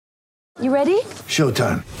You ready?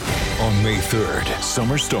 Showtime. On May 3rd,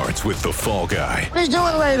 summer starts with The Fall Guy. Let's do it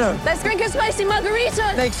later. Let's drink a spicy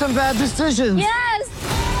margarita. Make some bad decisions. Yes.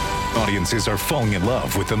 Audiences are falling in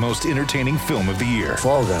love with the most entertaining film of the year.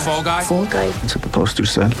 Fall Guy. Fall Guy? Fall Guy. That's what the poster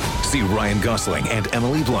said. See Ryan Gosling and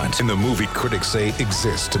Emily Blunt in the movie critics say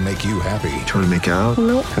exists to make you happy. Trying to make it out?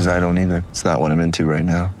 Nope. Because I don't either. It's not what I'm into right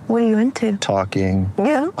now. What are you into? Talking.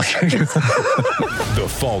 Yeah. The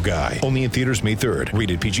Fall Guy. Only in theaters May 3rd.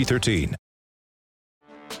 Rated PG-13.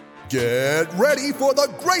 Get ready for the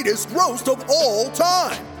greatest roast of all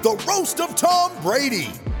time. The Roast of Tom Brady.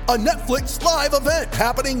 A Netflix live event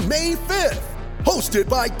happening May 5th. Hosted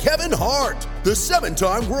by Kevin Hart. The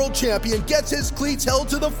 7-time world champion gets his cleats held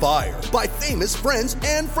to the fire by famous friends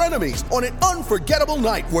and frenemies on an unforgettable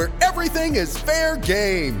night where everything is fair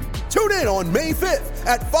game. Tune in on May 5th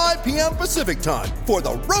at 5 p.m. Pacific time for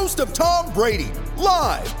the Roast of Tom Brady.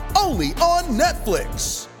 Live only on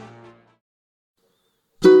Netflix.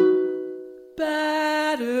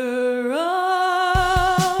 Batter up.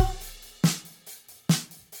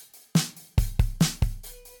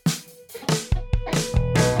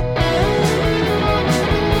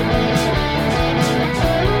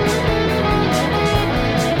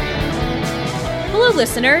 Hello,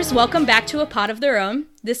 listeners. Welcome back to A Pod of Their Own.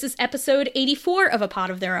 This is episode 84 of A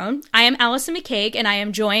Pod of Their Own. I am Allison McCaig, and I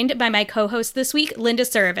am joined by my co-host this week, Linda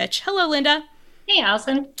Surovich. Hello, Linda. Hey,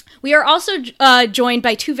 Allison. We are also joined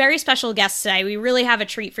by two very special guests today. We really have a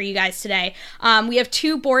treat for you guys today. We have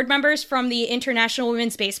two board members from the International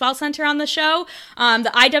Women's Baseball Center on the show.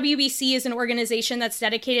 The IWBC is an organization that's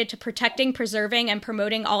dedicated to protecting, preserving, and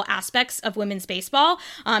promoting all aspects of women's baseball.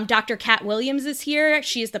 Dr. Kat Williams is here.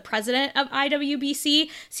 She is the president of IWBC.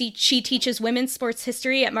 She teaches women's sports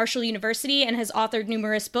history at Marshall University and has authored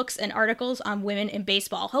numerous books and articles on women in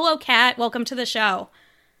baseball. Hello, Kat. Welcome to the show.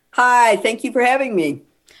 Hi, thank you for having me.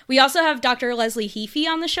 We also have Dr. Leslie Heafy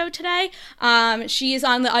on the show today. She is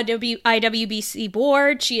on the IWBC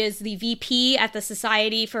board. She is the VP at the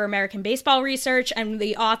Society for American Baseball Research and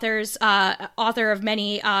the author of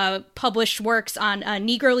many published works on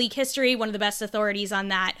Negro League history, one of the best authorities on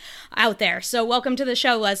that out there. So welcome to the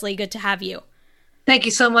show, Leslie. Good to have you. Thank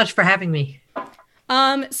you so much for having me.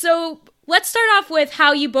 So let's start off with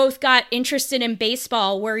how you both got interested in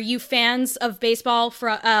baseball. Were you fans of baseball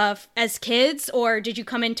as kids, or did you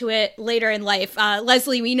come into it later in life?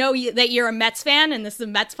 Leslie, we know that you're a Mets fan, and this is a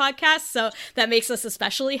Mets podcast, so that makes us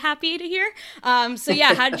especially happy to hear. So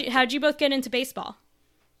yeah, how'd you both get into baseball?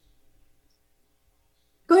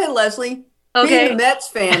 Go ahead, Leslie. Okay. Being a Mets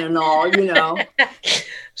fan and all, you know.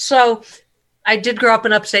 So I did grow up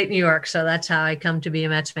in upstate New York, so that's how I come to be a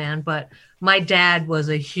Mets fan. But my dad was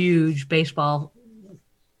a huge baseball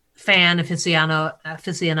fan,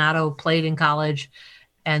 aficionado, played in college.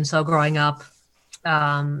 And so growing up,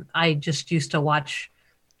 I just used to watch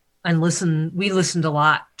and listen. We listened a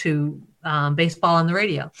lot to baseball on the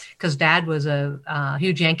radio because Dad was a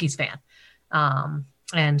huge Yankees fan.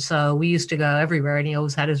 And so we used to go everywhere, and he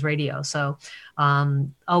always had his radio. So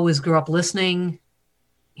always grew up listening,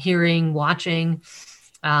 hearing, watching.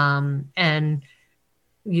 And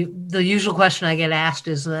the usual question I get asked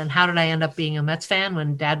is, then how did I end up being a Mets fan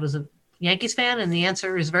when Dad was a Yankees fan? And the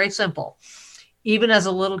answer is very simple. Even as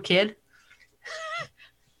a little kid,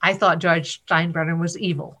 I thought George Steinbrenner was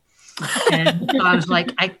evil. And so I was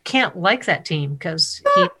like, I can't like that team because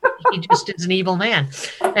he just is an evil man.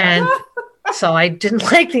 And so I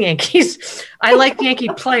didn't like the Yankees. I liked Yankee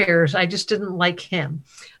players. I just didn't like him.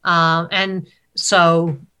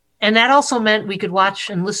 And that also meant we could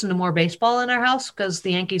watch and listen to more baseball in our house because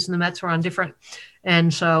the Yankees and the Mets were on different.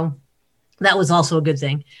 And so that was also a good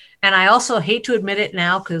thing. And I also hate to admit it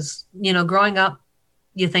now because, you know, growing up,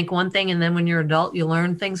 you think one thing, and then when you're an adult, you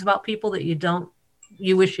learn things about people that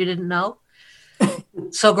you wish you didn't know.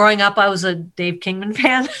 So growing up, I was a Dave Kingman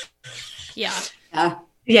fan. Yeah.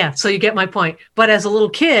 Yeah, so you get my point. But as a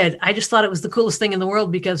little kid, I just thought it was the coolest thing in the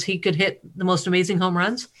world because he could hit the most amazing home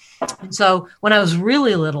runs. And so when I was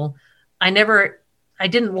really little, I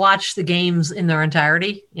didn't watch the games in their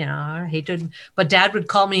entirety. You know, I hated, but Dad would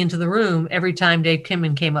call me into the room every time Dave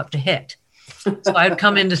Kingman came up to hit. So I would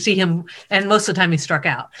come in to see him, and most of the time he struck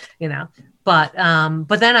out, you know. But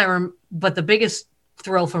then but the biggest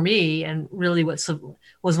thrill for me, and really was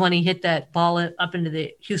when he hit that ball up into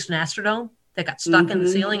the Houston Astrodome that got stuck in the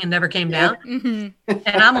ceiling and never came down. Mm-hmm.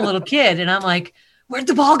 And I'm a little kid, and I'm like, where'd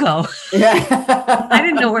the ball go? Yeah. I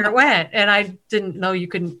didn't know where it went. And I didn't know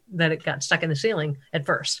that it got stuck in the ceiling at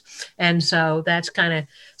first. And so that's kind of,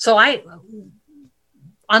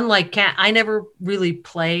 unlike Kat, I never really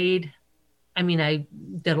played. I mean, I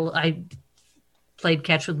played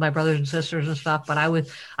catch with my brothers and sisters and stuff, but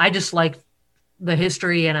I just like the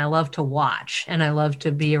history, and I love to watch, and I love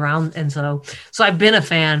to be around. And so I've been a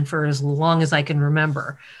fan for as long as I can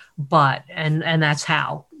remember, but, and that's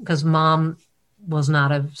how, because Mom was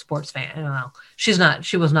not a sports fan. Well,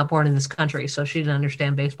 she was not born in this country, so she didn't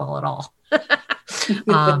understand baseball at all.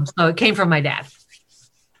 So it came from my dad.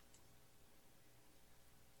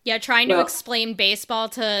 Yeah, trying to explain baseball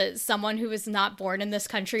to someone who was not born in this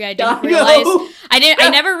country, I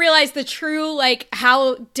never realized the true, like,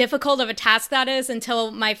 how difficult of a task that is until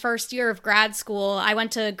my first year of grad school. I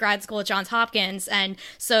went to grad school at Johns Hopkins, and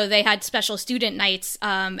so they had special student nights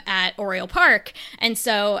at Oriole Park, and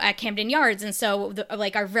so at Camden Yards, and so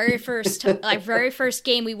our very first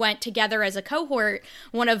game we went together as a cohort.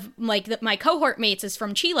 One of my cohort mates is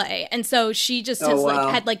from Chile, and so she just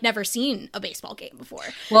had never seen a baseball game before.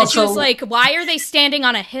 Well, and she was like, "Why are they standing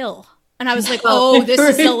on a hill?" And I was like, "Oh, this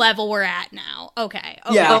is the level we're at now." Okay.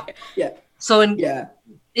 Yeah. So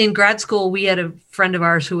in grad school, we had a friend of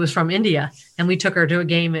ours who was from India, and we took her to a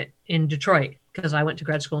game in Detroit because I went to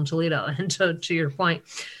grad school in Toledo. And to your point,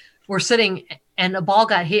 we're sitting, and a ball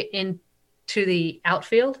got hit into the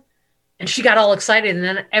outfield, and she got all excited. And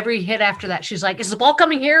then every hit after that, she's like, "Is the ball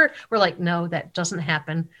coming here?" We're like, "No, that doesn't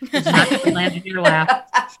happen. It's not going to land in your lap."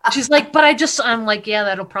 She's like, "But I'm like, yeah,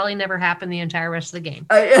 that'll probably never happen the entire rest of the game."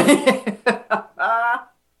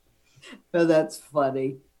 Oh, that's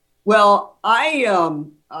funny. Well, I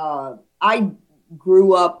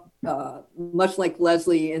grew up much like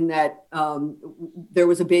Leslie in that there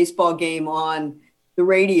was a baseball game on the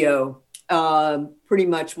radio pretty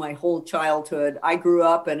much my whole childhood. I grew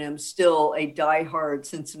up and am still a diehard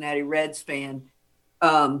Cincinnati Reds fan.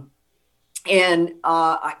 For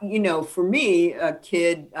me, a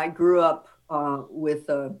kid, I grew up with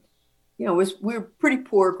we were pretty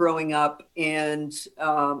poor growing up. And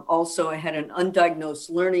also I had an undiagnosed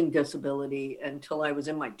learning disability until I was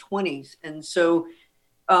in my 20s. And so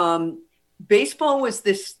baseball was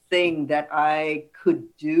this thing that I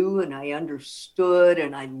could do, and I understood,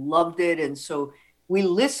 and I loved it. And so we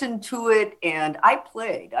listened to it, and I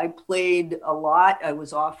played a lot. I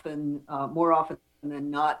was often, more often than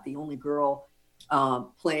not, the only girl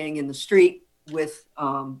playing in the street with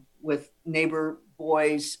neighbor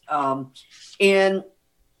boys. And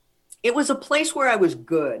it was a place where I was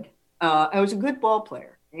good. I was a good ball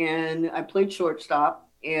player, and I played shortstop.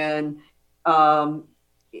 And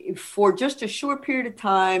for just a short period of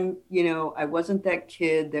time, I wasn't that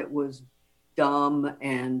kid that was dumb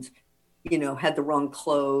and, had the wrong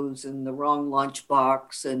clothes and the wrong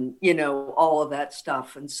lunchbox and, all of that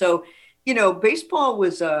stuff. And so, baseball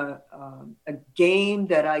was a game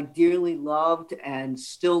that I dearly loved and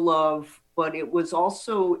still love, but it was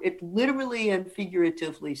also, it literally and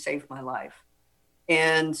figuratively saved my life.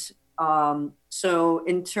 And so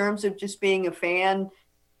in terms of just being a fan,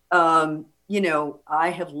 I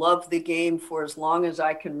have loved the game for as long as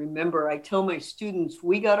I can remember. I tell my students,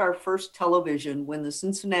 we got our first television when the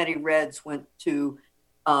Cincinnati Reds went to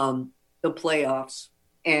the playoffs,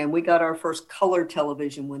 and we got our first color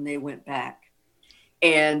television when they went back.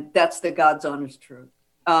 And that's the God's honest truth.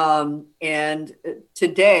 And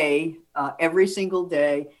today, every single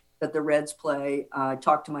day that the Reds play, I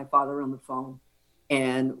talk to my father on the phone,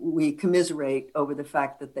 and we commiserate over the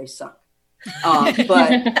fact that they suck.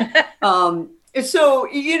 So,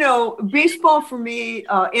 baseball for me,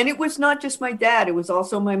 and it was not just my dad, it was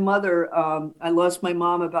also my mother. I lost my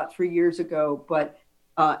mom about 3 years ago,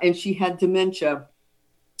 and she had dementia,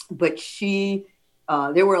 but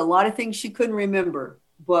there were a lot of things she couldn't remember,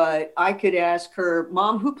 but I could ask her,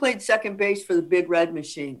 "Mom, who played second base for the Big Red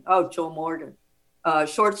Machine?" "Oh, Joe Morgan."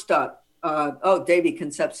 Shortstop. Davey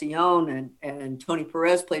Concepcion and Tony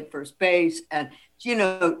Perez played first base. And,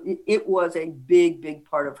 it was a big, big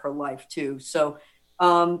part of her life too. So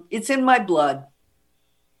it's in my blood.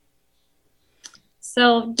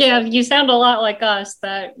 So, yeah, you sound a lot like us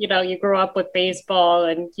that, you grew up with baseball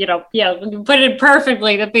and, you put it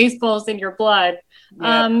perfectly, that baseball's in your blood.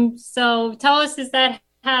 Yeah. So tell us,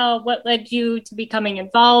 what led you to becoming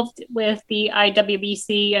involved with the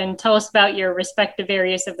IWBC, and tell us about your respective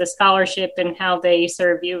areas of the scholarship and how they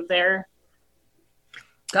serve you there.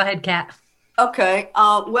 Go ahead, Kat. Okay.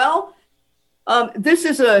 This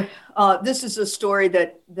is a story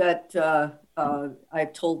that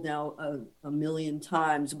I've told now a million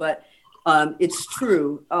times, but it's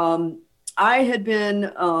true. I had been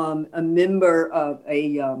a member of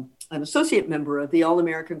an associate member of the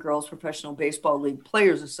All-American Girls Professional Baseball League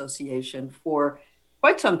Players Association for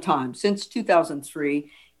quite some time, since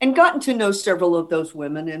 2003, and gotten to know several of those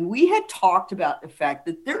women. And we had talked about the fact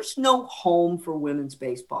that there's no home for women's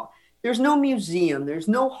baseball. there's no museum, there's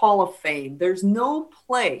no Hall of Fame, there's no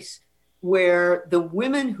place where the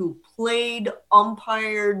women who played,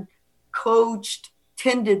 umpired, coached,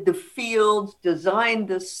 tended the fields, designed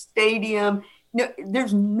the stadium,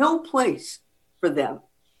 there's no place for them.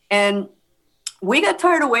 And we got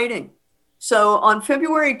tired of waiting. So on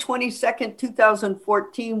February 22nd,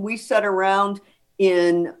 2014, we sat around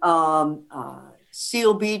in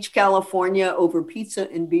Seal Beach, California over pizza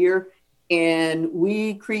and beer. And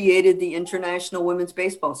we created the International Women's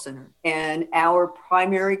Baseball Center. And our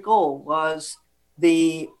primary goal was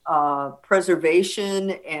the preservation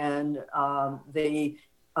and the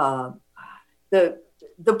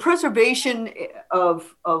preservation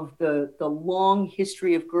of the long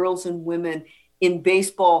history of girls and women in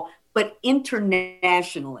baseball, but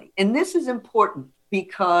internationally. And this is important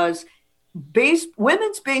because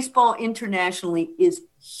women's baseball internationally is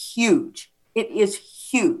huge. It is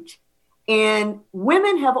huge. And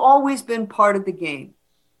women have always been part of the game.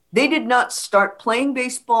 They did not start playing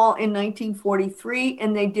baseball in 1943,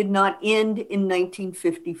 and they did not end in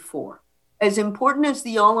 1954. As important as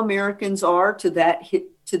the All-Americans are to that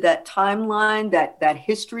timeline, that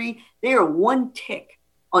history, they are one tick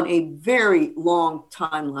on a very long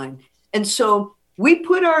timeline. And so we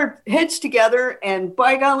put our heads together, and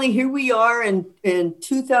by golly, here we are in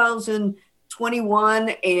 2021,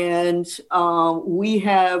 and we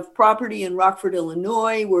have property in Rockford,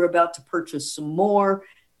 Illinois. We're about to purchase some more.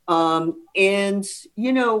 And,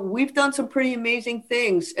 we've done some pretty amazing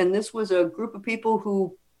things. And this was a group of people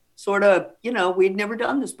who sort of, we'd never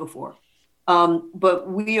done this before. But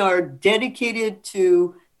we are dedicated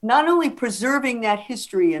to not only preserving that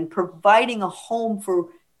history and providing a home for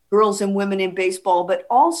girls and women in baseball, but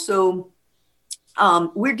also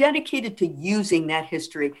we're dedicated to using that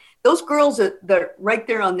history. Those girls that are right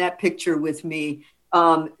there on that picture with me,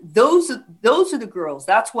 those are the girls.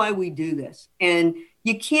 That's why we do this. And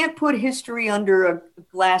you can't put history under a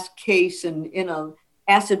glass case and in a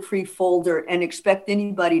acid-free folder and expect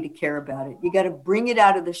anybody to care about it. You got to bring it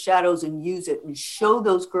out of the shadows and use it and show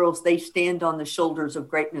those girls they stand on the shoulders of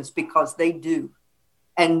greatness, because they do.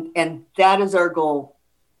 And that is our goal.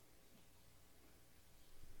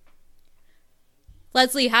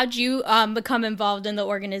 Leslie, how'd you become involved in the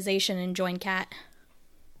organization and join CAT?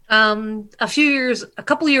 A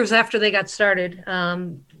couple of years after they got started,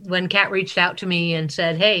 when CAT reached out to me and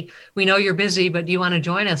said, "Hey, we know you're busy, but do you want to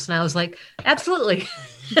join us?" And I was like, "Absolutely."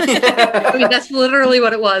 I mean, that's literally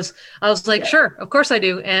what it was. I was like, "Sure, of course I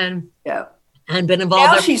do." And been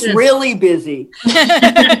involved. Now she's really busy.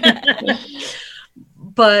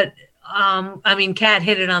 But I mean, CAT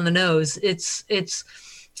hit it on the nose. It's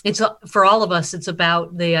for all of us. It's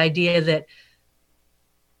about the idea that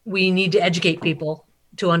we need to educate people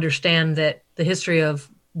to understand that the history of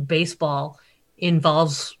baseball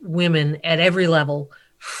involves women at every level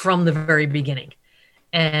from the very beginning.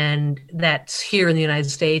 And that's here in the United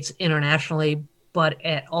States, internationally, but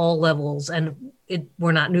at all levels. And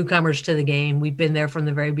we're not newcomers to the game. We've been there from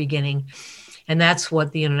the very beginning. And that's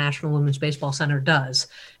what the International Women's Baseball Center does.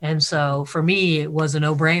 And so for me, it was a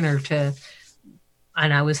no-brainer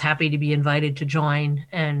and I was happy to be invited to join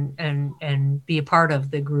and be a part of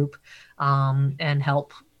the group and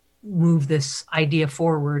help move this idea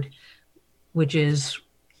forward, which is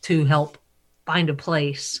to help find a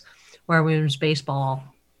place where women's baseball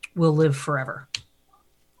will live forever.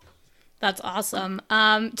 That's awesome.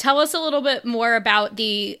 Tell us a little bit more about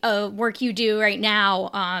the work you do right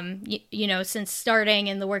now, since starting,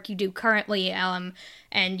 and the work you do currently, and,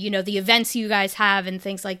 the events you guys have and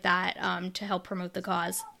things like that to help promote the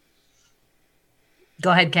cause.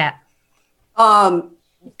 Go ahead, Kat.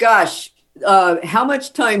 Gosh, how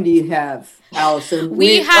much time do you have, Allison?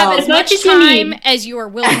 We have as much time as you are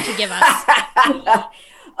willing to give us.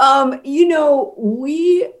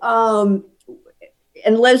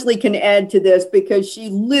 And Leslie can add to this because she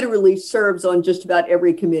literally serves on just about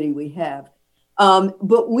every committee we have.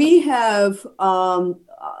 But we have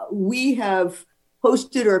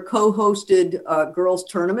hosted or co-hosted girls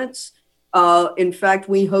tournaments. In fact,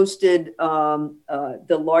 we hosted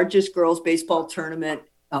the largest girls baseball tournament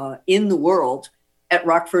in the world at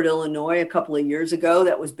Rockford, Illinois, a couple of years ago.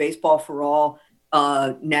 That was Baseball for All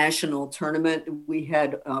national tournament. We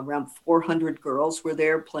had around 400 girls were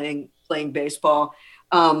there playing baseball.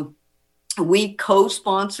 We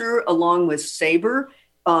co-sponsor, along with SABR,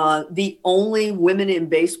 the only women in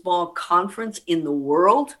baseball conference in the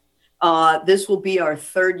world. This will be our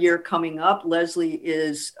third year coming up. Leslie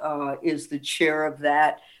is the chair of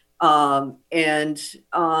that. And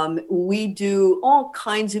we do all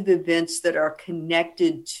kinds of events that are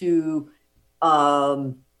connected to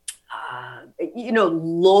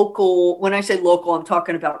local, when I say local, I'm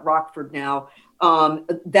talking about Rockford now,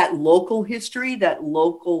 that local history, that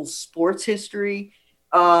local sports history.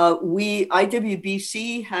 IWBC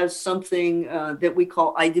has something that we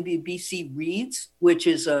call IWBC Reads, which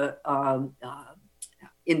is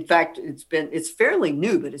in fact, it's fairly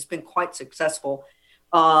new, but it's been quite successful,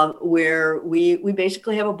 where we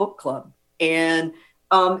basically have a book club. And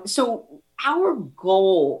so our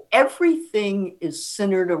goal, everything is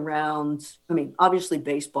centered around, obviously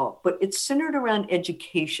baseball, but it's centered around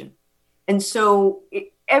education. And so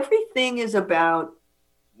everything is about,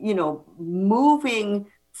 moving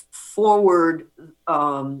forward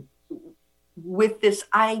with this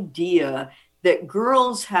idea that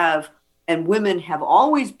girls and women have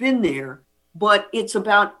always been there, but it's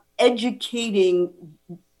about educating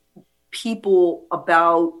people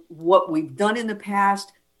about what we've done in the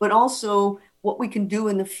past, but also what we can do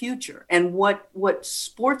in the future, and what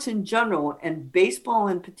sports in general and baseball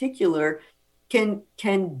in particular can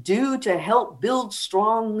do to help build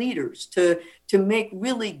strong leaders, to make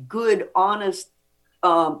really good, honest,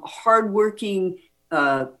 hardworking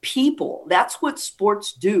people. That's what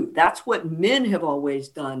sports do. That's what men have always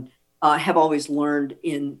done, have always learned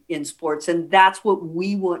in sports. And that's what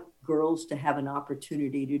we want girls to have an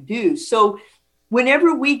opportunity to do. So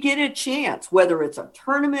whenever we get a chance, whether it's a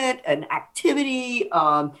tournament, an activity,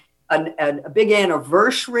 a big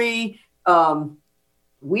anniversary,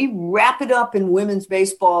 we wrap it up in women's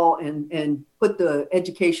baseball and put the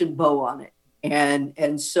education bow on it.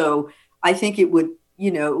 And so I think it would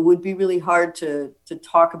be really hard to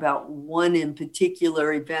talk about one in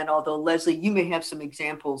particular event, although Leslie, you may have some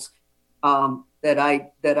examples that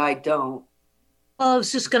I don't. Well, I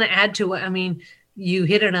was just going to add to it. You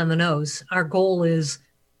hit it on the nose. Our goal is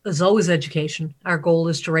always education. Our goal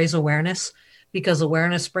is to raise awareness, because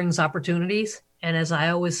awareness brings opportunities. And as I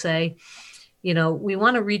always say, we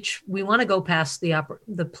want to go past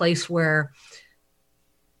the place where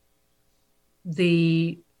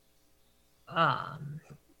the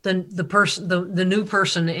new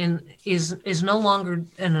person is no longer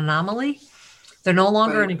an anomaly. They're no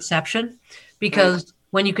longer an exception, because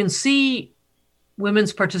when you can see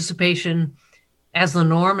women's participation as the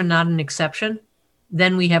norm and not an exception,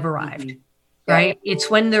 then we have arrived, right? It's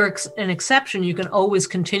when they're an exception, you can always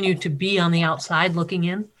continue to be on the outside looking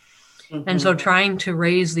in. And so trying to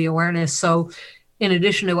raise the awareness. So in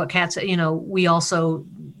addition to what Kat said, we also,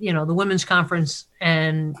 the women's conference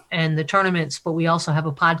and the tournaments, but we also have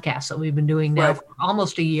a podcast that we've been doing now for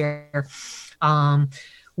almost a year.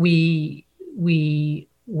 We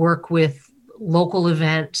work with local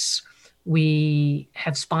events. We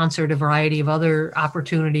have sponsored a variety of other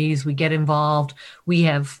opportunities. We get involved. We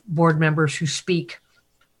have board members who speak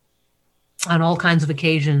on all kinds of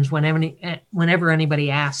occasions whenever anybody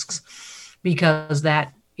asks, because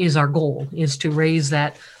that is our goal, is to raise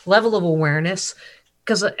that level of awareness.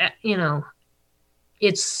 Because,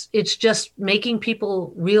 it's just making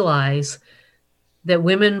people realize that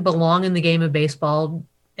women belong in the game of baseball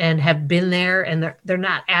and have been there, and they're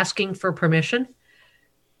not asking for permission.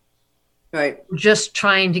 Right. Just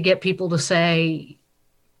trying to get people to say,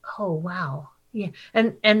 oh, wow. Yeah.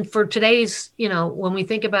 And for today's, when we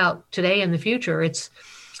think about today and the future, it's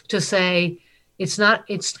to say,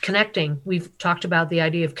 it's connecting. We've talked about the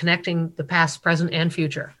idea of connecting the past, present, and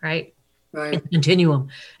future, right? Right. It's a continuum.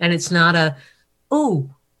 And it's not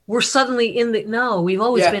we're suddenly no, we've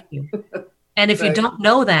always been here. And if you don't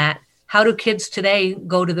know that, how do kids today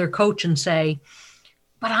go to their coach and say,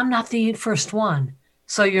 but I'm not the first one.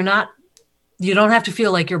 So you don't have to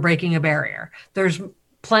feel like you're breaking a barrier. There's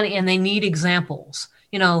plenty, and they need examples.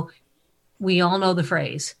 We all know the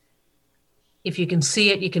phrase, if you can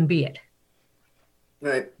see it, you can be it.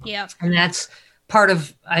 Right. Yeah. And that's part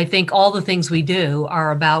of, I think all the things we do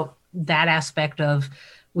are about that aspect of,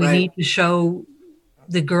 we need to show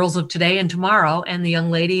the girls of today and tomorrow, and the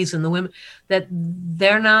young ladies and the women, that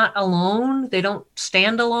they're not alone. They don't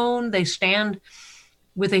stand alone. They stand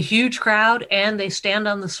with a huge crowd, and they stand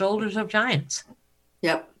on the shoulders of giants.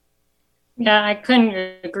 Yep. Yeah, I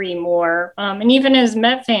couldn't agree more. And even as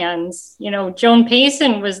Met fans, Joan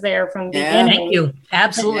Payson was there from the beginning. Thank you.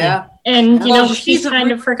 Absolutely. Yeah. And, she's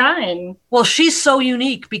kind of forgotten. Well, she's so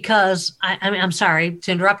unique because, I'm sorry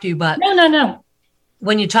to interrupt you, but No.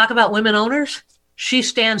 When you talk about women owners, she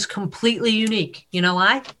stands completely unique. You know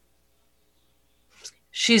why?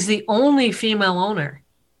 She's the only female owner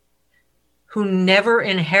who never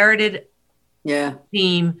inherited a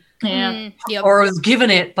team or was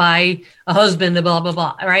given it by a husband, blah, blah,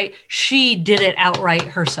 blah, right? She did it outright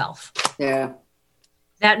herself. Yeah.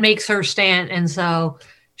 That makes her stand. And so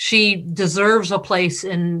she deserves a place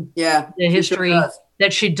in the history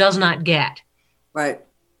that she does not get. Right.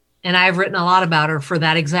 And I've written a lot about her for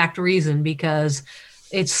that exact reason, because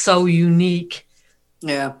it's so unique.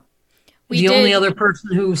 Yeah. The only other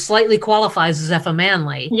person who slightly qualifies is Effa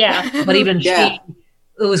Manley. Yeah. But even she, it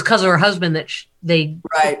was because of her husband that they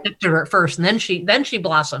accepted her at first, and then she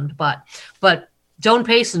blossomed. But Joan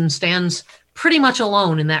Payson stands pretty much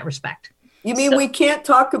alone in that respect. You mean we can't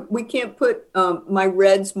put my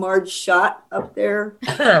Reds Marge Schott up there?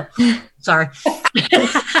 Sorry.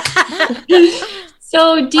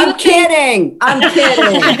 So I'm kidding.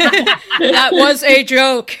 That was a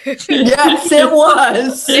joke. Yes, it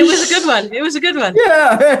was. It was a good one.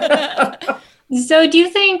 Yeah. So do you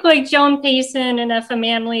think like Joan Payson and Effa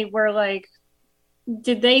Manley were like,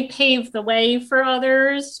 did they pave the way for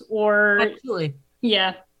others, or? Absolutely.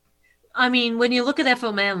 Yeah. I mean, when you look at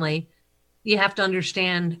Effa Manley, you have to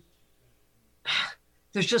understand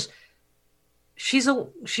she's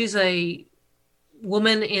a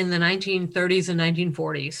woman in the 1930s and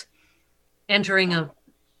 1940s entering a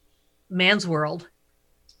man's world,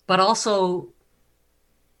 but also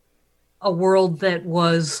a world that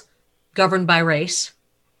was governed by race.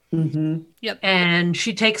 Mm-hmm. Yep. And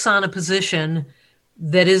she takes on a position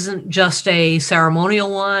that isn't just a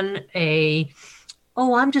ceremonial one,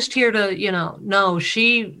 I'm just here to, no,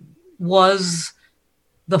 she was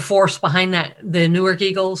the force behind the Newark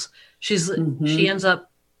Eagles. She ends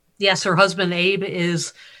up, yes, her husband Abe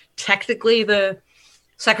is technically the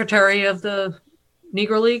secretary of the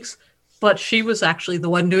Negro Leagues, but she was actually the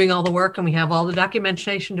one doing all the work, and we have all the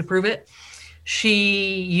documentation to prove it.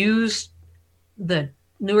 She used the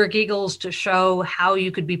Newark Eagles to show how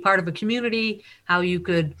you could be part of a community, how you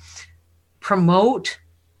could promote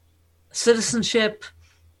citizenship,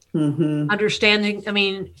 understanding. I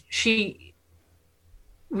mean, she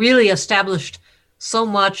really established so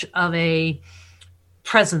much of a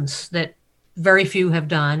presence that very few have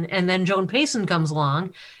done. And then Joan Payson comes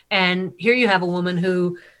along, and here you have a woman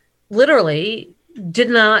who literally did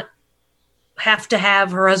not have to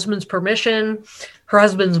have her husband's permission, her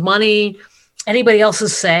husband's money, anybody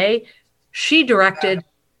else's say. She directed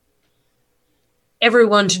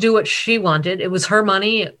everyone to do what she wanted. It was her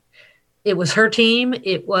money. It was her team.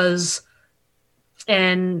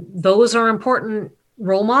 And those are important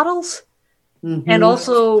role models, and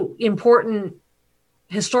also important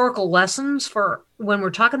historical lessons for when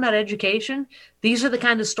we're talking about education. These are the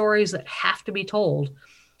kind of stories that have to be told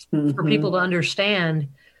for people to understand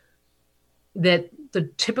that the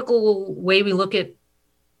typical way we look at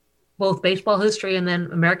both baseball history and then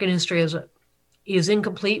American history is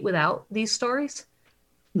incomplete without these stories.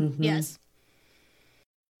 Yes.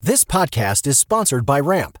 This podcast is sponsored by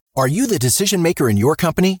Ramp. Are you the decision maker in your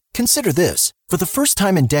company? Consider this. For the first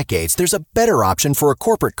time in decades, there's a better option for a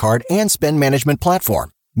corporate card and spend management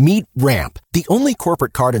platform. Meet Ramp, the only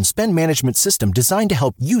corporate card and spend management system designed to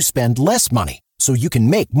help you spend less money so you can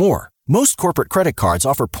make more. Most corporate credit cards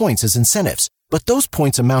offer points as incentives, but those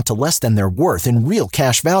points amount to less than their worth in real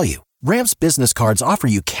cash value. Ramp's business cards offer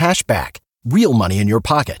you cash back, real money in your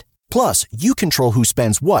pocket. Plus, you control who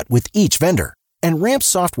spends what with each vendor. And Ramp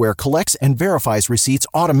software collects and verifies receipts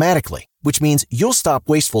automatically, which means you'll stop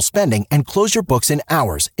wasteful spending and close your books in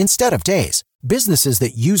hours instead of days. Businesses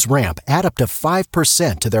that use Ramp add up to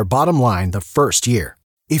 5% to their bottom line the first year.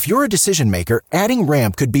 If you're a decision maker, adding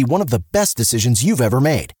Ramp could be one of the best decisions you've ever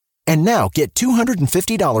made. And now get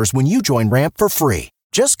 $250 when you join Ramp for free.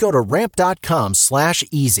 Just go to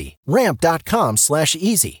ramp.com/easy.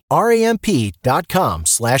 Ramp.com/easy. RAMP.com/easy.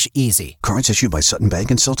 Cards issued by Sutton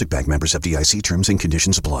Bank and Celtic Bank, members of FDIC. Terms and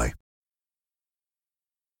conditions apply.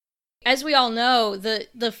 As we all know,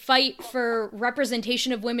 the fight for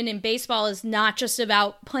representation of women in baseball is not just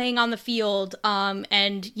about playing on the field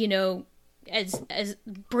and, as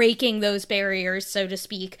breaking those barriers, so to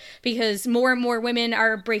speak, because more and more women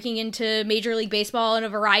are breaking into Major League Baseball in a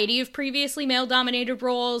variety of previously male-dominated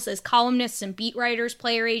roles as columnists and beat writers,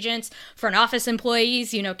 player agents, front office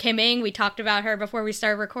employees, Kim Ng, we talked about her before we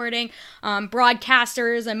started recording,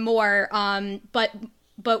 broadcasters and more,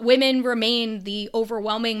 but women remain the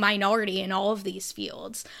overwhelming minority in all of these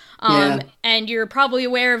fields. And you're probably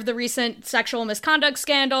aware of the recent sexual misconduct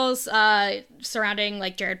scandals surrounding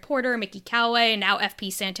like Jared Porter, Mickey Callaway, and now FP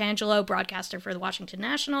Santangelo, broadcaster for the Washington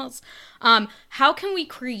Nationals. How can we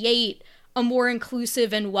create a more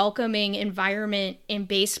inclusive and welcoming environment in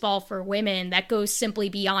baseball for women that goes simply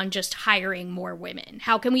beyond just hiring more women?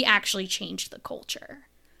 How can we actually change the culture?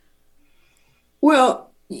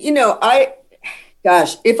 Well,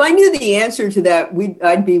 gosh, if I knew the answer to that,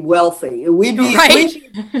 I'd be wealthy. We'd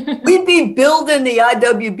be building the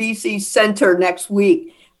IWBC Center next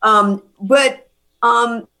week. But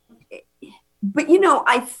I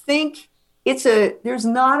think there's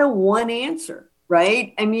not a one answer,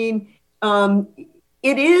 right? I mean,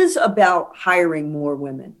 it is about hiring more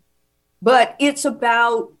women, but it's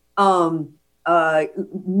about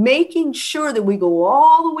making sure that we go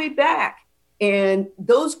all the way back. And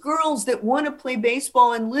those girls that want to play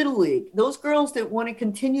baseball in Little League, those girls that want to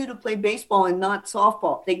continue to play baseball and not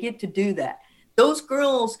softball, they get to do that. Those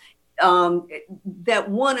girls that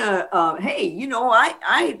want to, hey,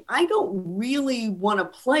 I don't really want to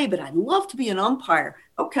play, but I'd love to be an umpire.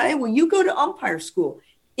 Okay, well, you go to umpire school.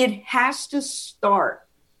 It has to start.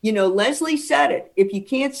 Leslie said it. If you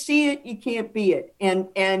can't see it, you can't be it.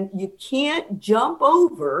 And you can't jump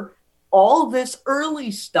over all this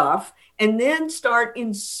early stuff and then start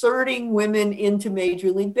inserting women into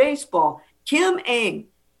Major League Baseball. Kim Ng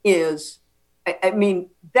is,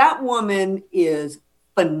 that woman is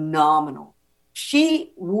phenomenal.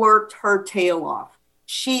 She worked her tail off.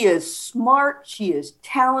 She is smart, she is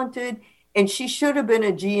talented, and she should have been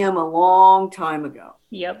a GM a long time ago.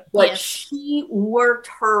 Yep. But she worked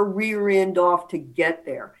her rear end off to get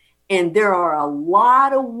there. And there are a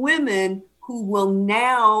lot of women who will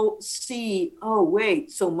now see, oh,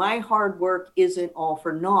 wait, so my hard work isn't all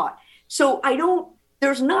for naught. So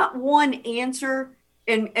there's not one answer.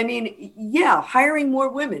 And hiring more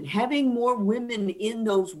women, having more women in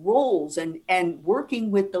those roles and working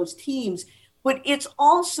with those teams. But it's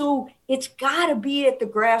got to be at the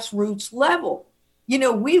grassroots level.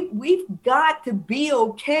 We've got to be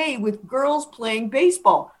okay with girls playing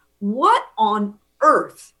baseball. What on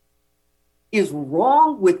earth is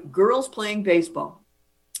wrong with girls playing baseball?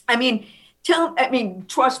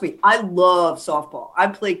 Trust me, I love softball. I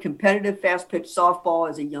played competitive fast pitch softball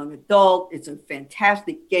as a young adult. It's a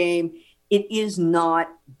fantastic game. It is not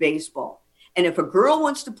baseball. And if a girl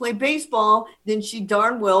wants to play baseball, then she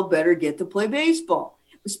darn well better get to play baseball.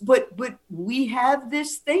 But we have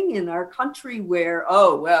this thing in our country where,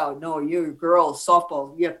 oh, well, no, you're a girl,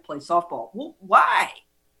 softball, you have to play softball. Well, why?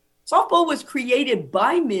 Softball was created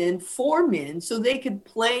by men for men so they could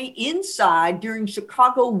play inside during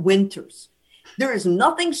Chicago winters. There is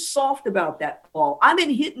nothing soft about that ball. I've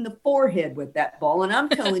been hitting the forehead with that ball, and I'm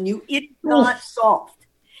telling you, it's not soft.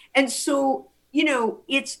 And so,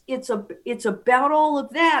 it's about all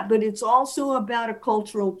of that, but it's also about a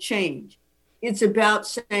cultural change. It's about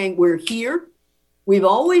saying we're here, we've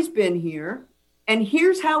always been here, and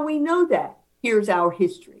here's how we know that. Here's our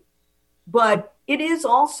history. But it is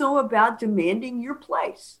also about demanding your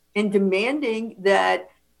place and demanding that,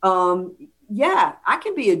 I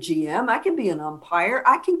can be a GM, I can be an umpire,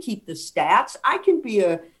 I can keep the stats, I can be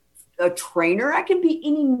a trainer, I can be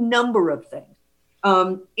any number of things.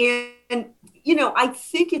 I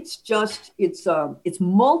think it's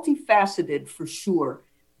multifaceted for sure,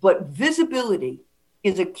 but visibility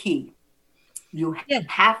is a key. You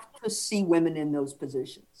have to see women in those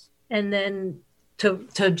positions. And then to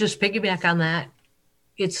just piggyback on that,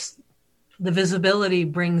 it's the visibility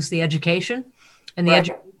brings the education, and the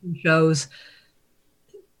education shows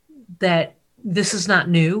that this is not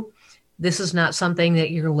new. This is not something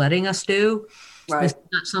that you're letting us do. Right. This is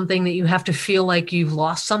not something that you have to feel like you've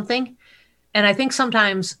lost something. And I think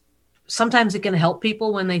sometimes it can help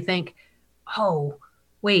people when they think, oh,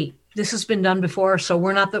 wait, this has been done before. So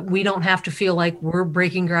we don't have to feel like we're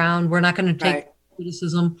breaking ground. We're not going to take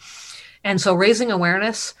criticism. And so raising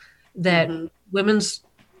awareness that women's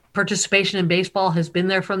participation in baseball has been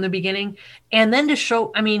there from the beginning. And then to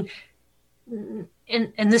show, and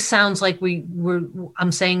this sounds like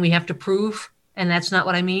I'm saying we have to prove, and that's not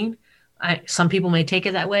what I mean. Some people may take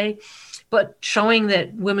it that way, but showing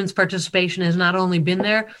that women's participation has not only been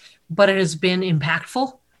there, but it has been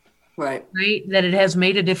impactful, right? That it has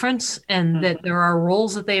made a difference, and that there are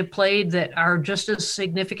roles that they have played that are just as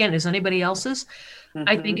significant as anybody else's,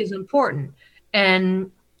 I think is important.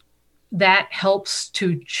 And that helps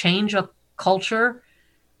to change a culture.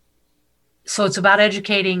 So it's about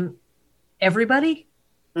educating everybody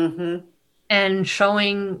and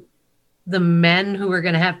showing the men who are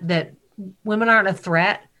going to have that women aren't a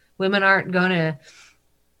threat. Women aren't going to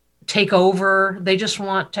take over. They just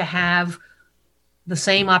want to have the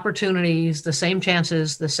same opportunities, the same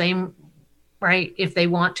chances, the same, right? If they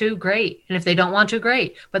want to, great. And if they don't want to,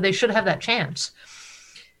 great. But they should have that chance.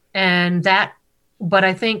 But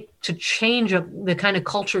I think to change the kind of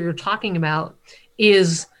culture you're talking about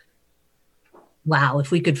is, wow,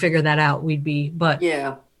 if we could figure that out, we'd be, but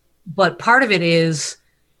part of it is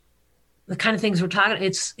the kind of things we're talking,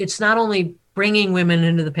 it's not only bringing women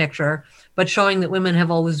into the picture, but showing that women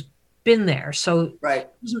have always been there. So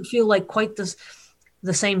it doesn't feel like quite the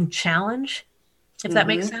same challenge if that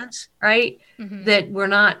makes sense, right?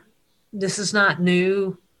 That this is not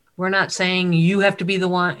new. We're not saying you have to be the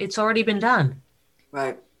one. It's already been done.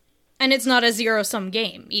 Right. And it's not a zero-sum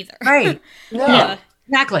game either. Right. No.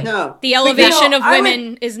 Exactly. No. The elevation of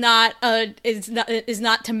women is not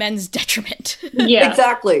to men's detriment. Yeah.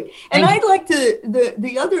 Exactly. And I'd like to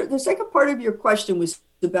the second part of your question was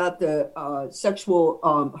about the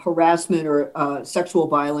sexual harassment or sexual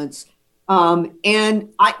violence. And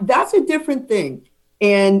that's a different thing.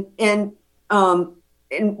 And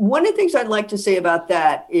one of the things I'd like to say about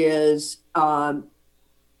that is, and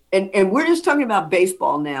we're just talking about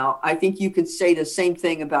baseball now. I think you could say the same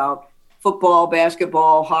thing about football,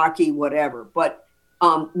 basketball, hockey, whatever. But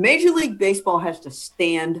Major League Baseball has to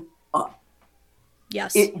stand up.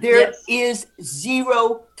 Yes. There is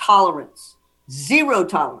zero tolerance. Zero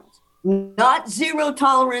tolerance. Not zero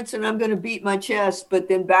tolerance, and I'm going to beat my chest, but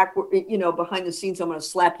then behind the scenes, I'm going to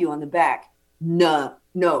slap you on the back. No,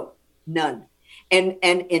 none. And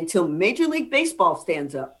until Major League Baseball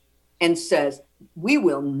stands up and says, we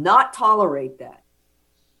will not tolerate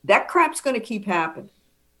that crap's going to keep happening.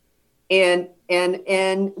 And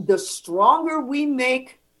the stronger we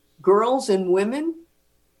make girls and women,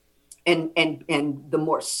 and the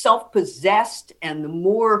more self-possessed and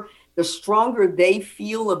the stronger they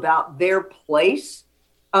feel about their place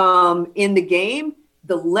in the game,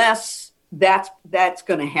 the less that's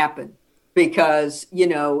going to happen. Because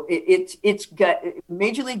it's got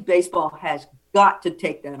Major League Baseball has got to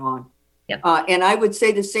take that on. Yep. And I would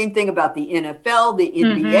say the same thing about the NFL, the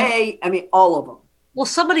NBA. I mean, all of them. Well,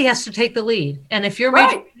 somebody has to take the lead. And if you're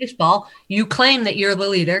Major League Baseball, you claim that you're the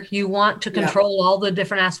leader. You want to control all the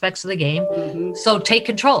different aspects of the game. So take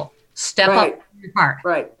control. Step up your part.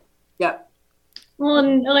 Right. Yep. Well,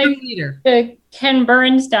 and the Ken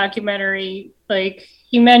Burns documentary,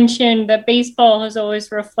 he mentioned that baseball has always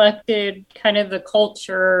reflected kind of the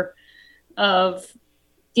culture of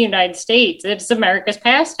the United States. It's America's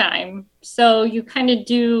pastime. So you kind of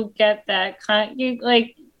do get that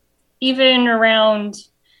even around,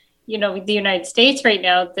 the United States right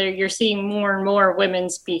now, you're seeing more and more women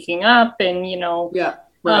speaking up and,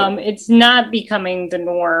 it's not becoming the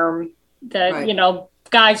norm that,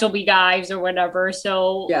 guys will be guys or whatever.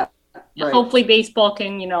 So hopefully baseball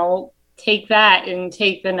can, take that and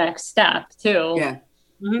take the next step too. Yeah.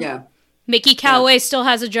 Mm-hmm. Yeah. Mickey Callaway still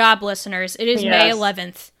has a job, listeners. It is May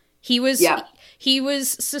 11th. He was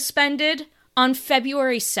suspended on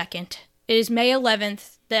February 2nd. It is May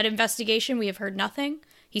 11th. That investigation, we have heard nothing.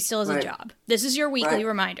 He still has a job. This is your weekly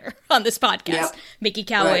reminder on this podcast. Mickey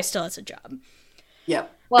Callaway still has a job. Yeah.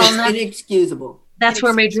 Well, it's inexcusable. That's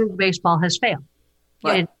where Major League Baseball has failed.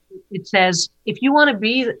 Right. It says, if you want to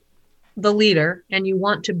be the leader and you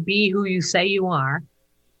want to be who you say you are,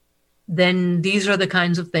 then these are the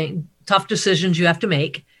kinds of tough decisions you have to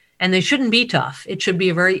make. And they shouldn't be tough. It should be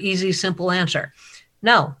a very easy, simple answer.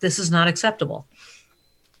 No, this is not acceptable.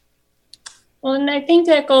 Well, and I think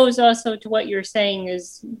that goes also to what you're saying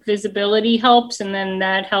is visibility helps, and then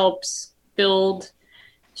that helps build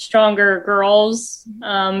stronger girls.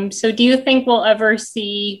 So do you think we'll ever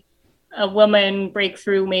see a woman break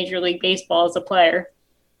through Major League Baseball as a player?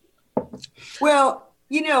 Well,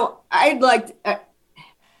 I'd like to,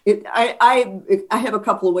 I have a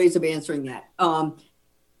couple of ways of answering that.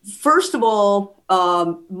 First of all,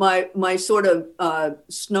 my sort of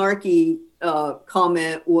snarky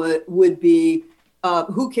comment would be,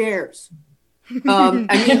 who cares?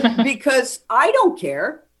 Because I don't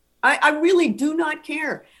care. I really do not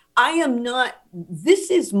care.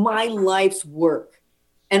 This is my life's work.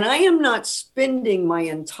 And I am not spending my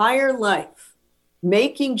entire life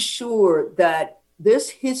making sure that this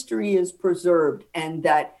history is preserved and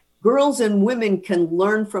that girls and women can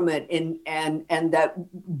learn from it and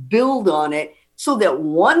that build on it so that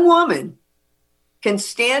one woman can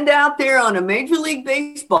stand out there on a Major League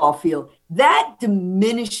Baseball field. That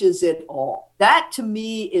diminishes it all. That to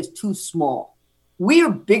me is too small. We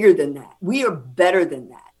are bigger than that. We are better than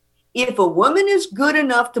that. If a woman is good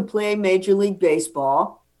enough to play Major League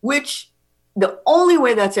Baseball, which the only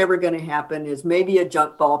way that's ever going to happen is maybe a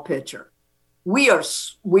junk ball pitcher. We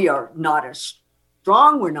are not as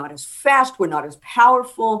strong. We're not as fast. We're not as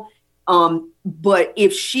powerful. But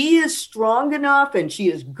if she is strong enough and she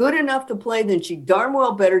is good enough to play, then she darn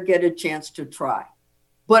well better get a chance to try.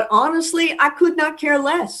 But honestly, I could not care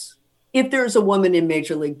less if there's a woman in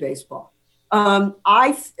Major League Baseball.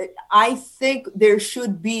 I think there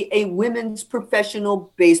should be a women's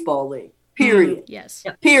professional baseball league, period. Yes.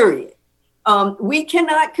 Period. We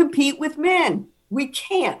cannot compete with men. We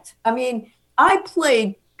can't. I mean, I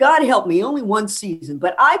played, God help me, only one season,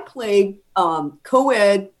 but I played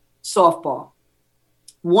co-ed softball.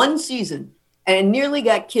 one season and nearly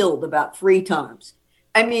got killed about 3 times.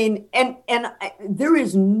 I mean, there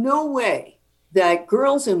is no way that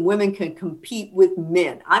girls and women can compete with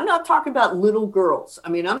men. I'm not talking about little girls. I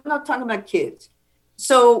mean, I'm not talking about kids.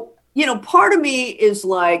 So, part of me is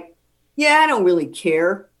like, yeah, I don't really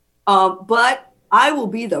care. But I will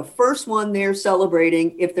be the first one there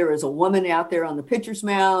celebrating if there is a woman out there on the pitcher's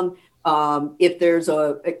mound, if there's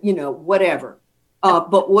whatever.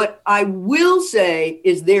 But what I will say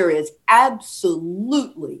is there is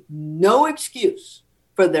absolutely no excuse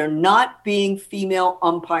for there not being female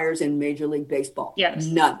umpires in Major League Baseball. Yes.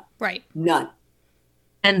 None. Right. None.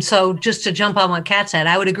 And so just to jump on what Kat said,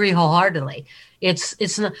 I would agree wholeheartedly.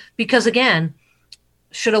 It's not, because again,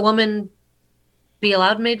 should a woman be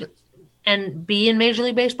allowed and be in Major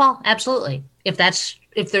League Baseball? Absolutely. If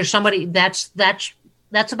there's somebody that's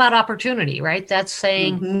about opportunity, right? That's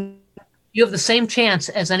saying you have the same chance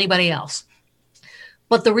as anybody else.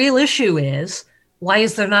 But the real issue is, why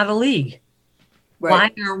is there not a league?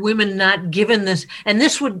 Right. Why are women not given this? And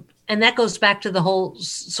that goes back to the whole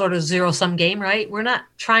sort of zero-sum game, right? We're not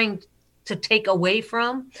trying to take away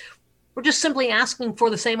from, we're just simply asking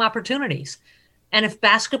for the same opportunities. And if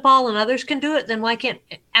basketball and others can do it, then why can't,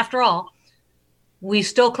 after all, we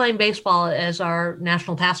still claim baseball as our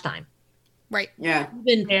national pastime. Right. Yeah.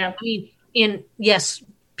 I mean, yes,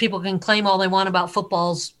 people can claim all they want about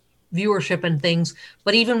football's viewership and things,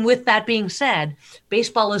 but even with that being said,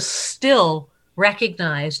 baseball is still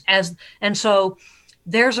recognized as, and so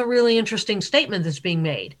there's a really interesting statement that's being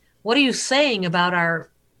made. What are you saying about our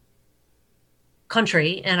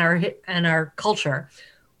country and our culture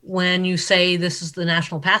when you say this is the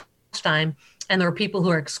national pastime and there are people who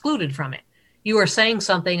are excluded from it? You are saying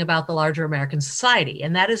something about the larger American society,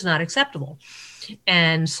 and that is not acceptable.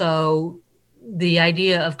 And so the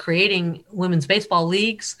idea of creating women's baseball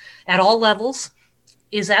leagues at all levels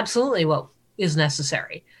is absolutely what is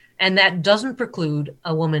necessary. And that doesn't preclude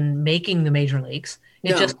a woman making the major leagues.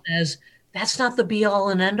 It just says that's not the be all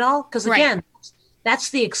and end all. Because again,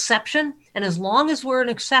 that's the exception. And as long as we're an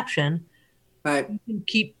exception, we can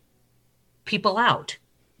keep people out.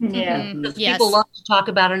 Yeah. Because people love to talk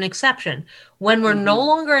about an exception. When we're no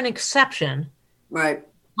longer an exception,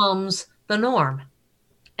 comes the norm.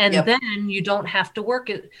 And then you don't have to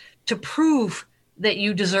work it to prove that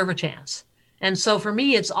you deserve a chance. And so for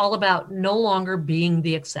me, it's all about no longer being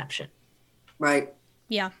the exception. Right.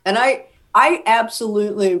 Yeah. And I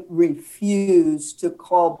absolutely refuse to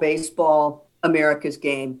call baseball America's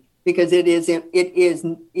game, because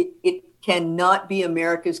it cannot be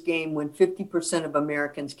America's game when 50% of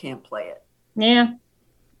Americans can't play it. Yeah.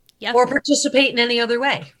 Yep. Or participate in any other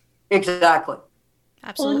way. Exactly.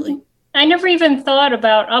 Absolutely. Well, I never even thought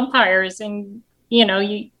about umpires, and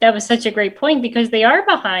that was such a great point, because they are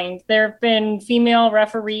behind. There have been female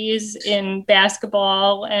referees in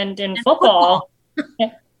basketball and in football.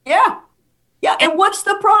 Yeah. And what's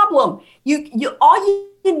the problem? You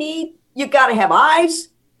all you need, you got to have eyes.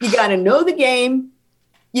 You got to know the game.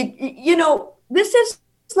 This is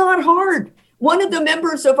not hard. One of the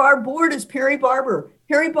members of our board is Perry Barber.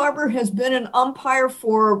 Perry Barber has been an umpire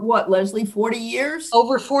for what, Leslie, 40 years?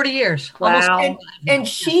 Over 40 years. Wow. And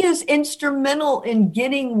she is instrumental in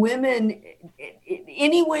getting women,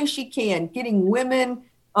 any way she can, getting women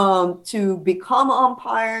to become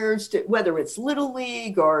umpires, whether it's Little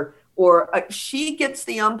League or she gets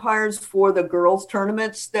the umpires for the girls'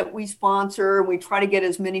 tournaments that we sponsor. We try to get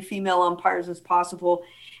as many female umpires as possible.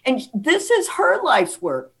 And this is her life's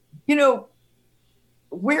work.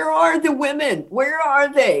 Where are the women? Where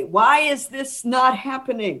are they? Why is this not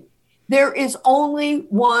happening? There is only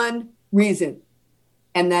one reason,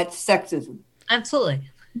 and that's sexism. Absolutely.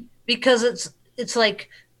 Because it's like,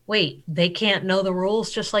 wait, they can't know the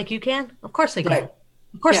rules just like you can? Of course they can. Right.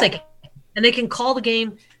 Of course they can. And they can call the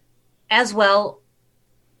game as well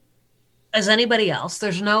as anybody else.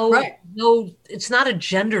 There's no, it's not a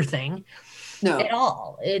gender thing at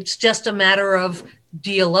all. It's just a matter of, do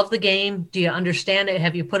you love the game? Do you understand it?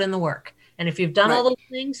 Have you put in the work? And if you've done all those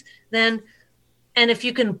things, then, and if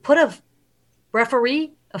you can put a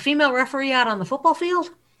female referee out on the football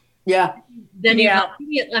field, then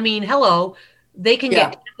hello, they can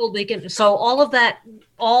get tackled. They can, so all of that,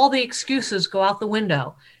 all the excuses go out the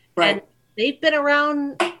window. And they've been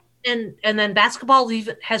around, and then basketball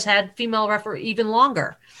even has had female referee even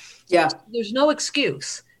longer. Yeah. So there's no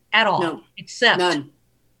excuse at all,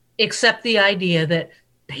 except the idea that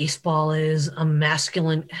baseball is a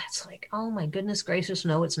masculine. It's like, oh my goodness gracious,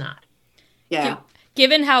 no, it's not. Yeah.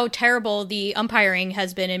 Given how terrible the umpiring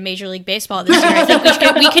has been in Major League Baseball this year, I think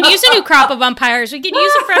we can use a new crop of umpires. We could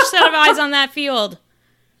use a fresh set of eyes on that field.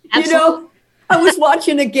 Absolutely. I was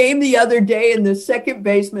watching a game the other day, and the second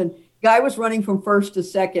baseman guy was running from first to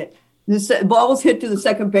second. The ball was hit to the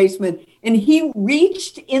second baseman, and he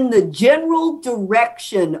reached in the general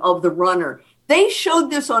direction of the runner. They showed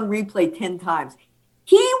this on replay 10 times.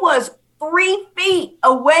 He was 3 feet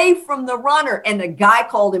away from the runner, and the guy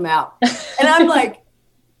called him out. And I'm like,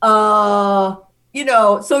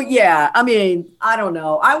 so yeah, I mean, I don't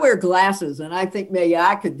know. I wear glasses, and I think maybe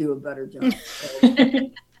I could do a better job. So.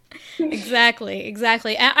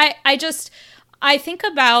 Exactly. I think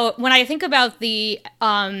about when I think about the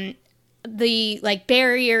like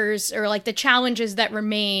barriers or like the challenges that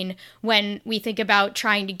remain when we think about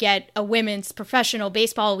trying to get a women's professional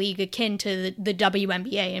baseball league akin to the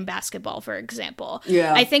WNBA in basketball, for example.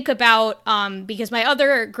 Yeah. I think about because my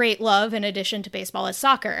other great love in addition to baseball is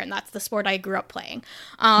soccer, and that's the sport I grew up playing.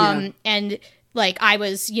 And like I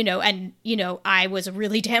was, I was a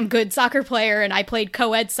really damn good soccer player, and I played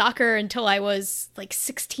co-ed soccer until I was like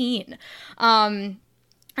 16.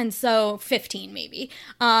 And so 15 maybe.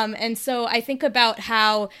 And so I think about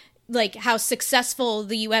how successful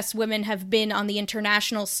the U.S. women have been on the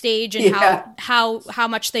international stage, and how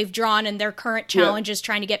much they've drawn, and their current challenge is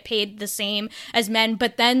trying to get paid the same as men.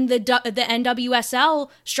 But then the NWSL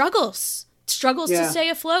struggles to stay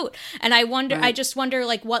afloat. And I just wonder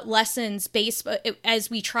like what lessons as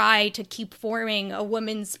we try to keep forming a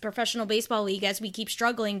women's professional baseball league, as we keep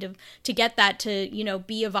struggling to get that to,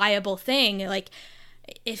 be a viable thing. Like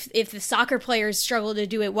if the soccer players struggle to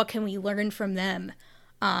do it, what can we learn from them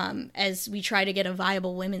as we try to get a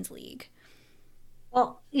viable women's league?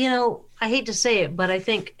 Well, I hate to say it, but I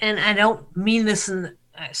think, and I don't mean this,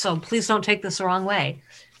 so please don't take this the wrong way,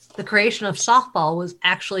 the creation of softball was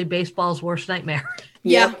actually baseball's worst nightmare.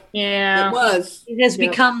 Yeah. It was. It has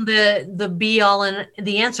become the be all and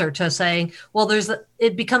the answer to saying, well,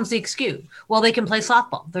 it becomes the excuse. Well, they can play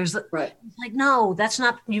softball. Right. Like, no, that's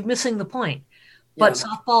not, you're missing the point. But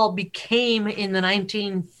softball became in the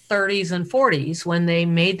 1930s and 40s when they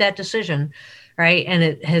made that decision, right? And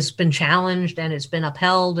it has been challenged, and it's been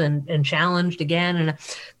upheld and challenged again. And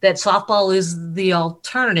that softball is the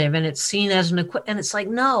alternative, and it's seen as and it's like,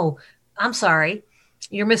 no, I'm sorry,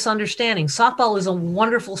 you're misunderstanding. Softball is a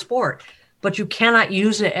wonderful sport, but you cannot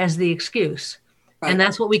use it as the excuse. Right. And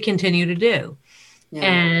that's what we continue to do. Yeah.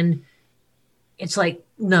 And it's like,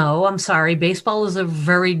 no, I'm sorry. Baseball is a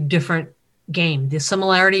very different game. The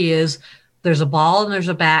similarity is there's a ball and there's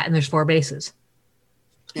a bat and there's 4 bases.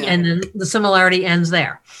 Yeah. And then the similarity ends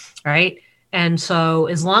there, right? And so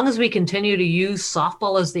as long as we continue to use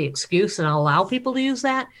softball as the excuse and allow people to use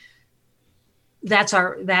that,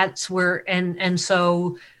 that's where, and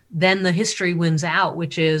so then the history wins out,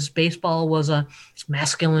 which is baseball was a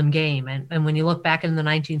masculine game. And when you look back in the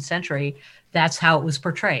 19th century, that's how it was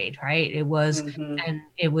portrayed, right? It was, and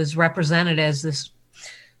it was represented as this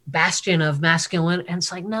bastion of masculine, and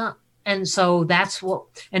it's like, no. And so that's what,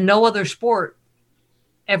 and no other sport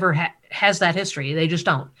ever has that history. They just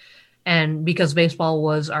don't. And because baseball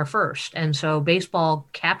was our first. And so baseball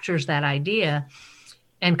captures that idea,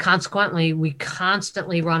 and consequently we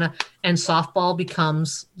constantly and softball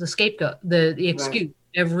becomes the scapegoat, the excuse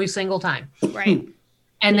every single time. Right.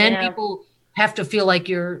 And then people have to feel like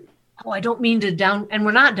I don't mean to and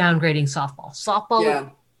we're not downgrading softball.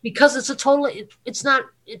 Softball, because it's it's not,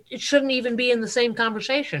 it shouldn't even be in the same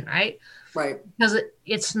conversation, right? Right. Because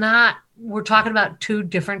it's not, we're talking about 2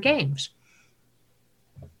 different games.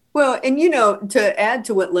 Well, and to add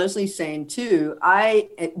to what Leslie's saying too,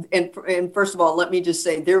 and first of all, let me just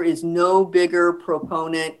say there is no bigger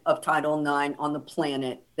proponent of Title IX on the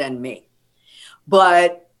planet than me.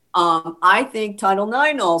 But I think Title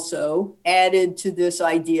IX also added to this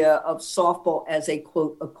idea of softball as a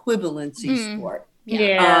quote equivalency sport.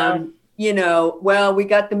 Yeah. Well, we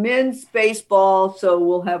got the men's baseball, so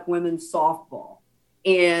we'll have women's softball.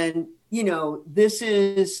 And, this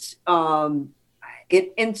is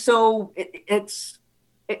it. And so it's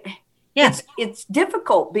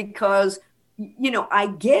difficult because,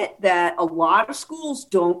 I get that a lot of schools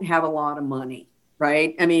don't have a lot of money,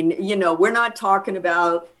 right? I mean, we're not talking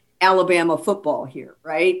about Alabama football here,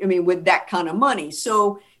 right? I mean, with that kind of money.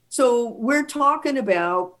 So we're talking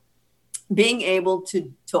about being able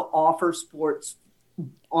to offer sports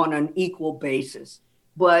on an equal basis.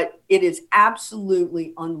 But it is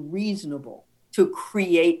absolutely unreasonable to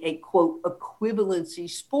create a, quote, equivalency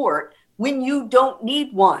sport when you don't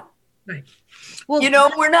need one. Right. Well,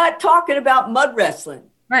 we're not talking about mud wrestling,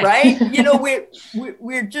 right?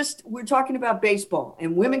 We're talking about baseball,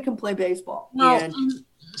 and women can play baseball. Well,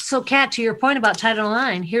 so Kat, to your point about Title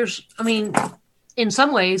IX, in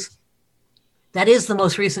some ways, that is the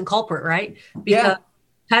most recent culprit, right? Because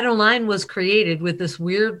Title IX was created with this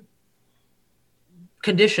weird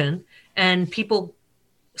condition, and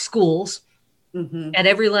schools at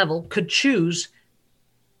every level could choose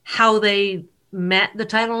how they met the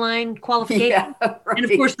Title IX qualification. Yeah, right. And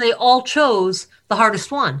of course, they all chose the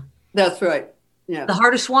hardest one. That's right. Yeah. The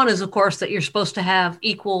hardest one is, of course, that you're supposed to have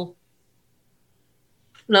equal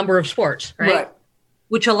number of sports, right?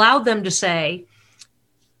 Which allowed them to say,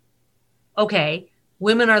 okay,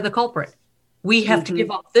 women are the culprit. We have to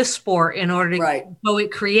give up this sport in order to, so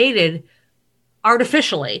it created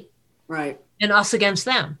artificially and us against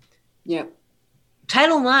them. Yeah.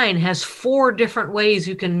 Title IX has 4 different ways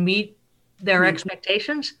you can meet their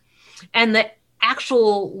expectations. And the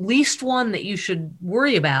actual least one that you should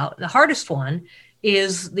worry about, the hardest one,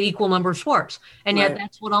 is the equal number of sports. And yet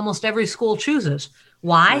that's what almost every school chooses.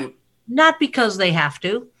 Why? Not because they have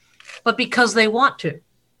to, but because they want to.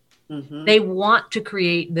 They want to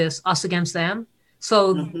create this us against them.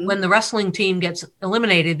 So when the wrestling team gets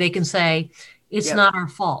eliminated, they can say, it's not our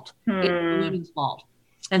fault. It's the women's fault.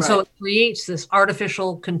 And so it creates this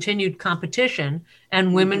artificial continued competition,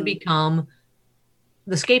 and women become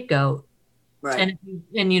the scapegoat. And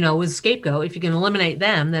with scapegoat, if you can eliminate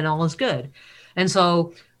them, then all is good. And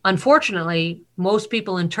so, unfortunately, most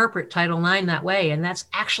people interpret Title IX that way, and that's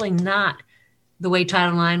actually not the way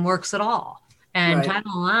Title IX works at all. And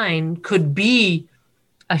Title IX could be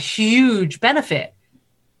a huge benefit,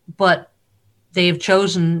 but they've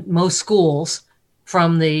chosen, most schools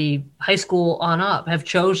from the high school on up have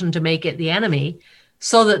chosen to make it the enemy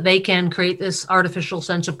so that they can create this artificial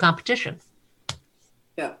sense of competition.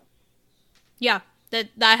 Yeah, that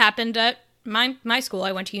happened at my school.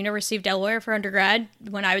 I went to University of Delaware for undergrad.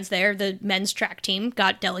 When I was there, the men's track team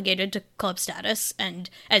got delegated to club status, and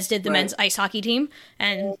as did the men's ice hockey team,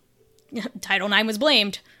 and Title IX was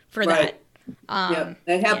blamed for that.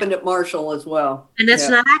 That happened at Marshall as well. And that's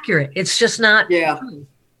not accurate. It's just not true.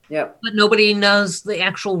 But nobody knows the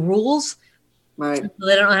actual rules. So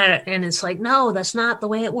they don't know how to, and it's like, no, that's not the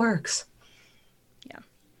way it works.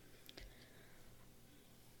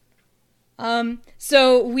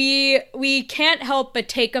 So we can't help but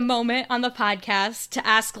take a moment on the podcast to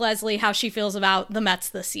ask Leslie how she feels about the Mets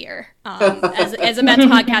this year. As a Mets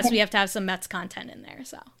podcast, we have to have some Mets content in there.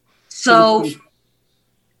 So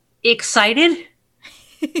excited,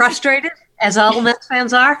 frustrated, as all Mets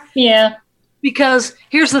fans are. Yeah. Because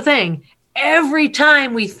here's the thing. Every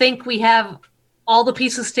time we think we have all the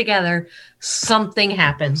pieces together, something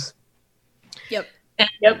happens.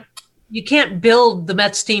 And you can't build the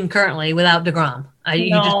Mets team currently without DeGrom.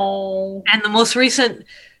 And the most recent,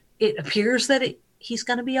 it appears that he's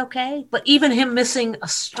going to be okay. But even him missing a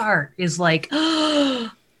start is like,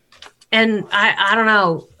 and I don't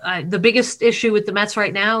know. The biggest issue with the Mets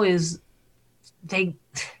right now is they,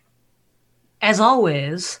 as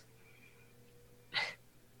always,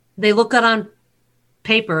 they look good on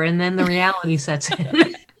paper and then the reality sets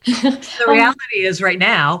in. The reality is right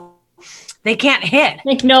now, they can't hit.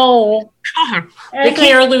 No.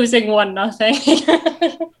 They are losing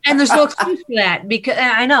 1-0. And there's no excuse for that, because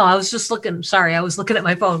I know I was looking at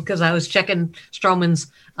my phone because I was checking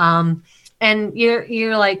Stroman's. And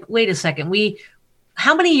you're like, wait a second.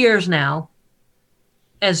 How many years now,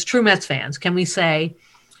 as true Mets fans, can we say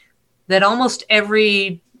that almost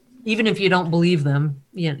every, even if you don't believe them,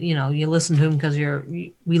 you listen to them because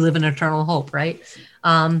we live in eternal hope, right?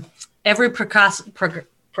 Every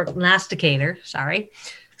prognosticator,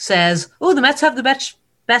 says, oh, the Mets have the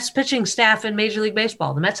best pitching staff in Major League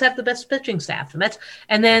Baseball. The Mets have the best pitching staff.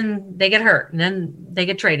 And then they get hurt, and then they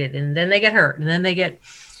get traded, and then they get hurt, and then they get,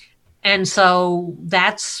 and so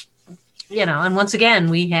that's, and once again,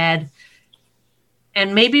 we had,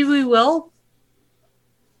 and maybe we will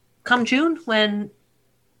come June when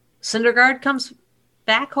Syndergaard comes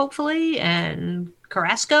back, hopefully, and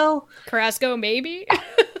Carrasco, maybe.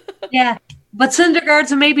 Yeah. But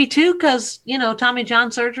Syndergaard's a maybe too, because, Tommy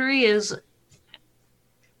John surgery is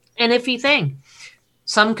an iffy thing.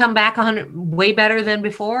 Some come back way better than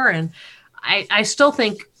before. And I still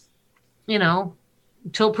think,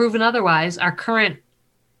 until proven otherwise, our current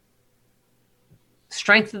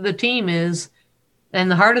strength of the team is,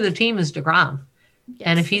 and the heart of the team is DeGrom. Yes.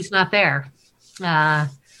 And if he's not there,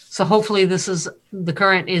 so hopefully the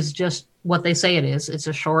current is just what they say it is. It's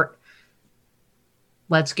a short,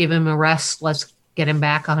 let's give him a rest. Let's get him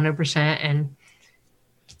back 100%. And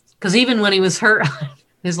because even when he was hurt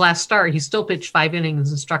his last start, he still pitched 5 innings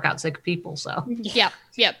and struck out 6 people. So yep.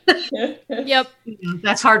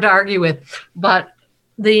 That's hard to argue with. But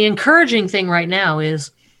the encouraging thing right now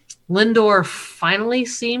is Lindor finally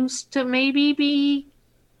seems to maybe.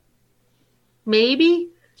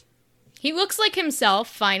 He looks like himself,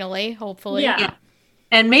 finally, hopefully. Yeah.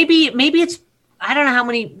 And maybe it's, I don't know how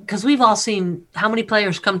many, because we've all seen how many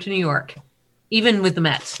players come to New York, even with the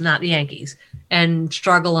Mets, not the Yankees, and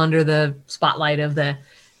struggle under the spotlight of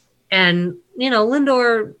and,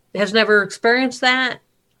 Lindor has never experienced that.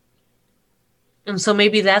 And so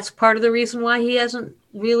maybe that's part of the reason why he hasn't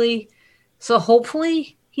really. So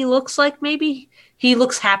hopefully he looks like maybe he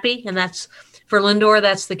looks happy. And that's, for Lindor,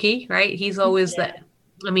 that's the key, right? He's always that.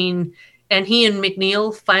 I mean, and he and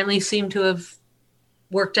McNeil finally seem to have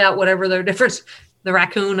worked out whatever their difference. The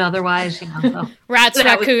raccoon, otherwise, so. Rats,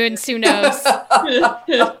 raccoons, who knows?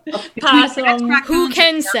 Possum. Who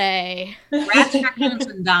can say? Rats, raccoons,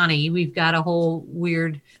 and Donnie. We've got a whole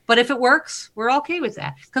weird. But if it works, we're okay with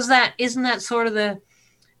that, because isn't that sort of the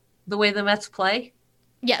way the Mets play?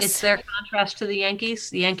 Yes, it's their contrast to the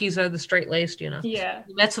Yankees. The Yankees are the straight-laced, Yeah.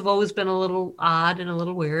 The Mets have always been a little odd and a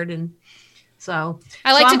little weird, and so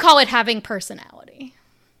I like to call it having personality.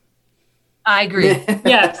 I agree.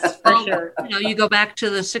 Yes, for sure. You go back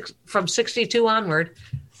to from 62 onward,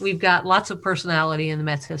 we've got lots of personality in the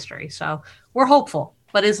Mets history. So we're hopeful,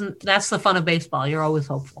 but that's the fun of baseball? You're always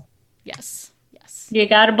hopeful. Yes. You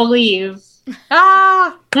got to believe.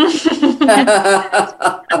 That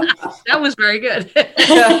was very good.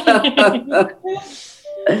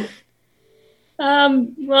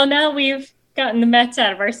 Well, now we've gotten the Mets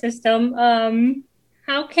out of our system.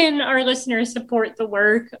 How can our listeners support the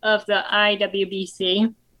work of the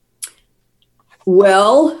IWBC?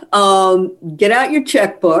 Well, get out your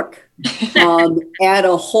checkbook, add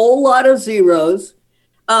a whole lot of zeros.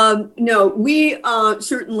 No, we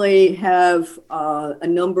certainly have a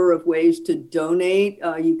number of ways to donate.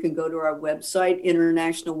 You can go to our website,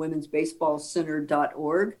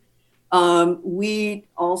 internationalwomensbaseballcenter.org. We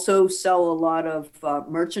also sell a lot of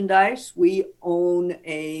merchandise. We own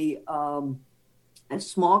a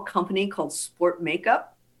small company called Sport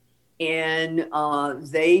Makeup, and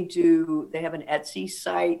they have an Etsy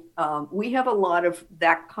site. We have a lot of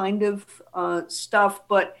that kind of stuff,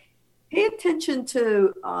 but pay attention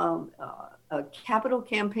to a capital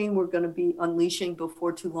campaign we're going to be unleashing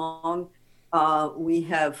before too long. We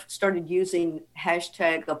have started using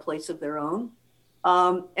hashtag A Place of Their Own.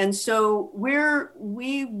 And so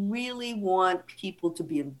we really want people to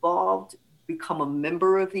be involved, become a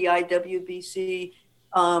member of the IWBC,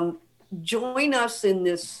 join us in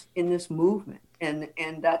this movement. And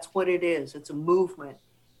that's what it is. It's a movement.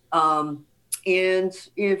 And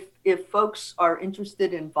if folks are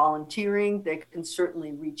interested in volunteering, they can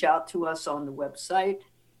certainly reach out to us on the website.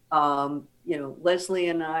 Leslie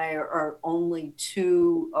and I are only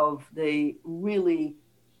two of the really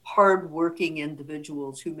hardworking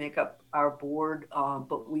individuals who make up our board,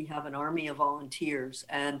 but we have an army of volunteers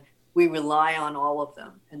and we rely on all of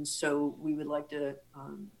them. And so we would like to,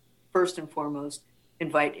 first and foremost,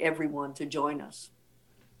 invite everyone to join us.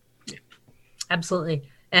 Absolutely.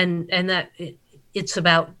 And that it's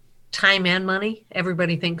about time and money.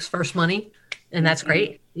 Everybody thinks first money, and that's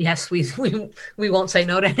great. Yes, we won't say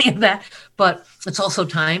no to any of that, but it's also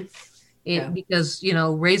time. Because,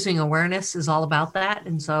 raising awareness is all about that.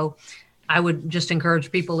 And so I would just encourage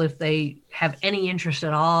people, if they have any interest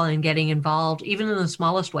at all in getting involved, even in the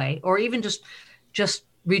smallest way, or even just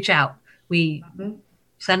reach out.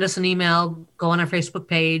 Send us an email, go on our Facebook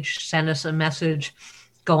page, send us a message,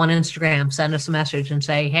 go on Instagram, send us a message and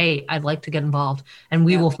say, hey, I'd like to get involved, and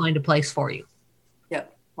we will find a place for you.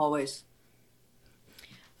 Yep, always.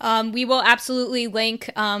 We will absolutely link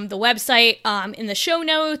the website in the show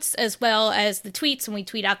notes, as well as the tweets when we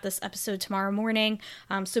tweet out this episode tomorrow morning.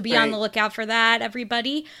 So be on the lookout for that,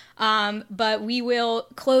 everybody. But we will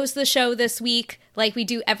close the show this week, like we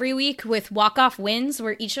do every week, with walk-off wins,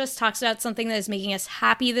 where each of us talks about something that is making us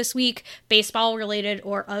happy this week, baseball related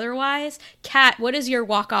or otherwise. Kat, what is your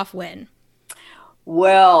walk-off win?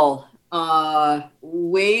 Well,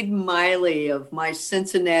 Wade Miley of my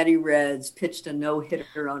Cincinnati Reds pitched a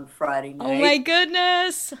no-hitter on Friday night. Oh my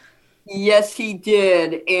goodness. Yes, he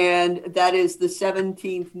did. And that is the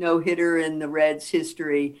 17th no-hitter in the Reds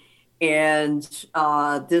history. And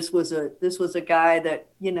this was a guy that,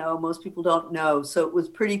 most people don't know. So it was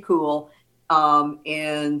pretty cool.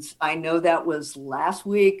 And I know that was last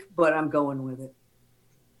week, but I'm going with it.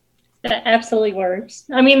 That absolutely works.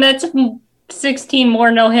 I mean, that's 16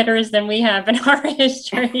 more no-hitters than we have in our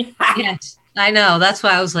history. Yes, I know. That's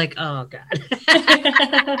why I was like, oh, God.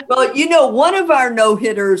 Well, one of our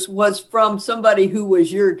no-hitters was from somebody who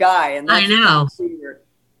was your guy. And that's I know.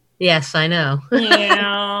 Yes, I know.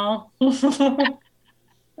 Yeah.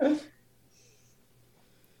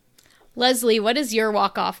 Leslie, what is your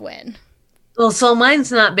walk-off win? Well, so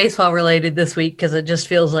mine's not baseball related this week, because it just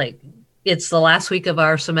feels like it's the last week of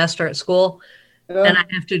our semester at school. And I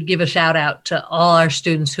have to give a shout out to all our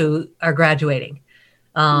students who are graduating,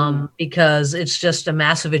 because it's just a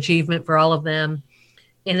massive achievement for all of them.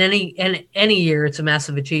 In any year, it's a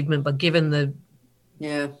massive achievement. But given the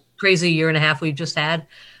crazy year and a half we've just had,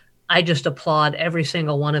 I just applaud every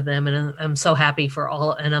single one of them. And I'm so happy for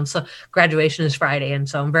all. And graduation is Friday. And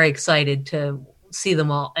so I'm very excited to see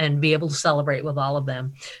them all and be able to celebrate with all of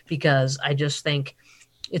them, because I just think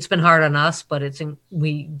it's been hard on us, but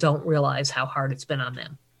we don't realize how hard it's been on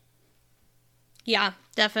them. Yeah,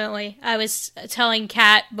 definitely. I was telling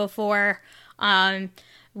Kat before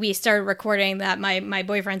we started recording that my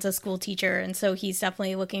boyfriend's a school teacher, and so he's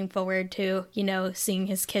definitely looking forward to, seeing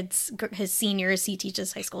his kids, his seniors. He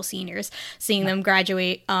teaches high school seniors, seeing them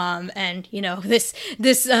graduate, and this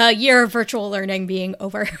year of virtual learning being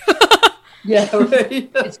over. Yeah, right.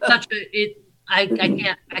 It's such I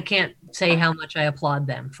can't say how much I applaud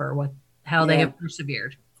them for how they have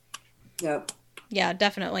persevered. Yep. Yeah,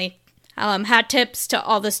 definitely. Hat tips to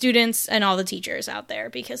all the students and all the teachers out there,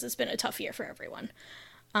 because it's been a tough year for everyone.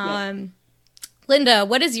 Linda,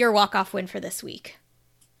 what is your walk-off win for this week?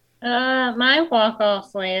 My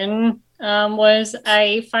walk-off win was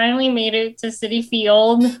I finally made it to Citi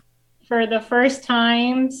Field for the first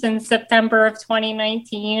time since September of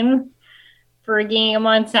 2019 for a game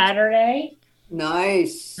on Saturday.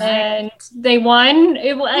 Nice. And they won.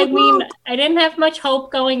 I didn't have much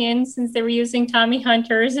hope going in since they were using Tommy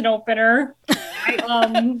Hunter as an opener. So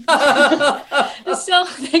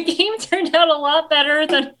the game turned out a lot better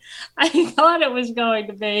than I thought it was going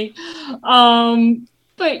to be.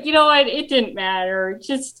 But you know what? It didn't matter.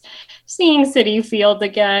 Just seeing Citi Field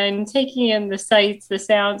again, taking in the sights, the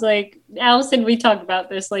sounds. Like, Allison, we talked about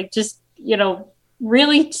this, like, just,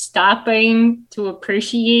 really stopping to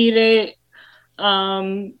appreciate it.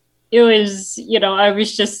 It was,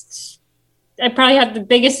 I probably had the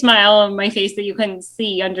biggest smile on my face that you couldn't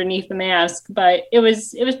see underneath the mask, but it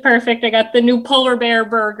was perfect. I got the new polar bear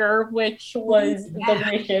burger, which was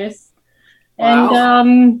delicious. Wow.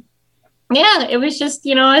 And, it was just,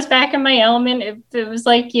 I was back in my element. It was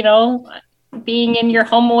like, being in your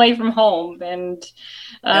home away from home, and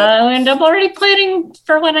I'm already planning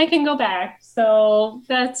for when I can go back. So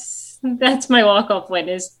that's my walk-off win,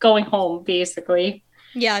 is going home, basically.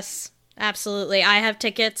 Yes, absolutely. I have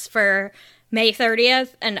tickets for May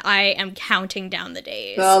 30th, and I am counting down the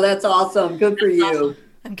days. Oh, that's awesome. Good for you. Awesome.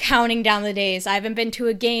 I'm counting down the days. I haven't been to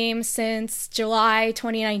a game since July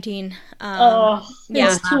 2019.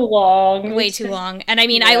 It's too long. Way too long. And I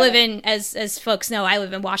mean, I live in, as folks know, I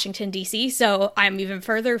live in Washington, D.C., so I'm even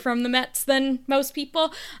further from the Mets than most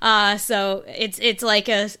people. So it's like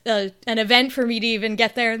an event for me to even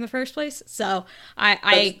get there in the first place. So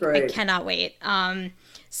I cannot wait.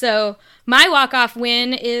 So my walk-off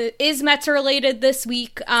win is Mets related this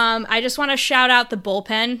week. I just want to shout out the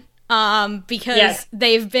bullpen. Because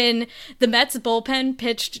the Mets bullpen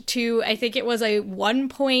pitched to, I think it was a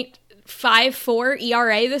 1.54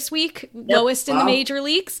 ERA this week, lowest in the major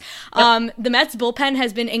leagues. The Mets bullpen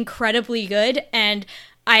has been incredibly good, and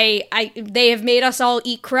they have made us all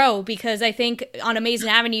eat crow, because I think on Amazing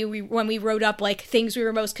Avenue, when we wrote up like things we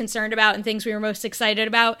were most concerned about and things we were most excited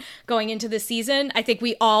about going into the season, I think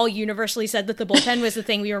we all universally said that the bullpen was the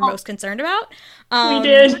thing we were most concerned about. We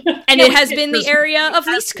did. And it has been the area of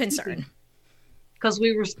least concern. Because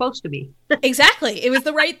we were supposed to be. Exactly. It was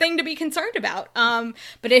the right thing to be concerned about.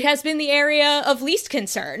 But it has been the area of least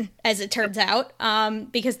concern, as it turns out,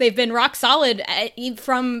 because they've been rock solid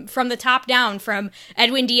from the top down. From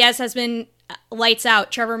Edwin Diaz has been lights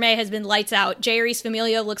out. Trevor May has been lights out. Jeurys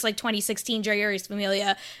Familia looks like 2016 Jeurys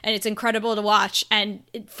Familia, and it's incredible to watch. And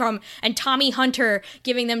Tommy Hunter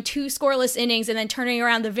giving them 2 scoreless innings and then turning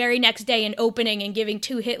around the very next day and opening and giving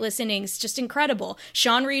 2 hitless innings, just incredible.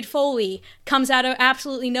 Sean Reed Foley comes out of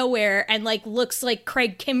absolutely nowhere and like looks like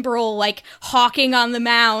Craig Kimbrell, like hawking on the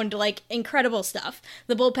mound, like incredible stuff.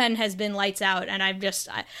 The bullpen has been lights out, and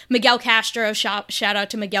Miguel Castro, shout out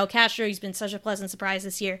to Miguel Castro. He's been such a pleasant surprise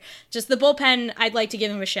this year. Just the bullpen, I'd like to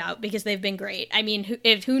give them a shout, because they've been great. I mean,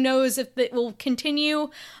 who knows if it will continue?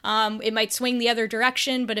 It might swing the other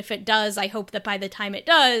direction, but if it does, I hope that by the time it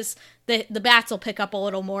does, the bats will pick up a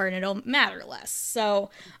little more and it'll matter less. So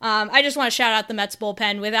I just want to shout out the Mets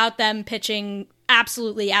bullpen. Without them pitching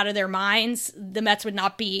absolutely out of their minds, the Mets would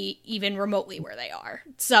not be even remotely where they are.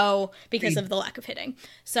 So because of the lack of hitting.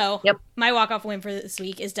 So my walk-off win for this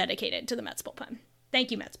week is dedicated to the Mets bullpen.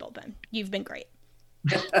 Thank you, Mets bullpen. You've been great.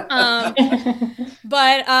 But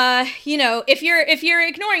if you're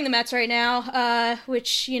ignoring the Mets right now,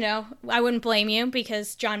 which I wouldn't blame you,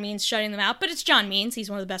 because John Means shutting them out, but it's John Means. He's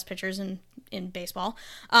one of the best pitchers in in baseball.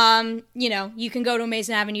 You can go to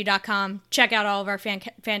AmazingAvenue.com, check out all of our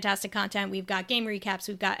fantastic content. We've got game recaps.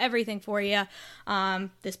 We've got everything for you.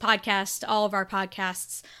 This podcast, all of our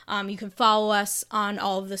podcasts. You can follow us on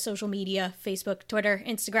all of the social media, Facebook, Twitter,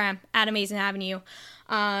 Instagram, at Amazing Avenue.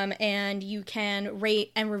 And you can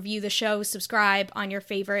rate and review the show, subscribe on your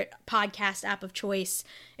favorite podcast app of choice.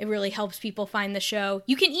 It really helps people find the show.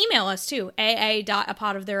 You can email us too,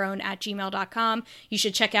 aa.apodoftheirown@gmail.com. You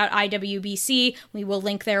should check out IWBC. We will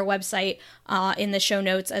link their website in the show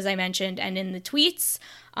notes, as I mentioned, and in the tweets.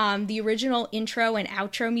 The original intro and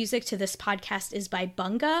outro music to this podcast is by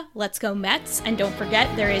Bunga. Let's go Mets. And don't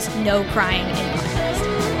forget, there is no crying in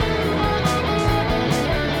podcasting.